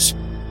stars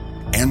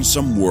and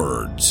some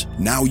words.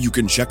 Now you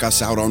can check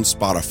us out on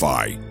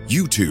Spotify,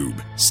 YouTube,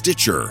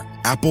 Stitcher,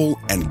 Apple,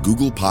 and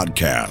Google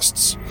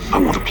Podcasts. I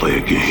want to play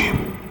a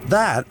game.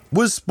 That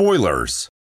was Spoilers.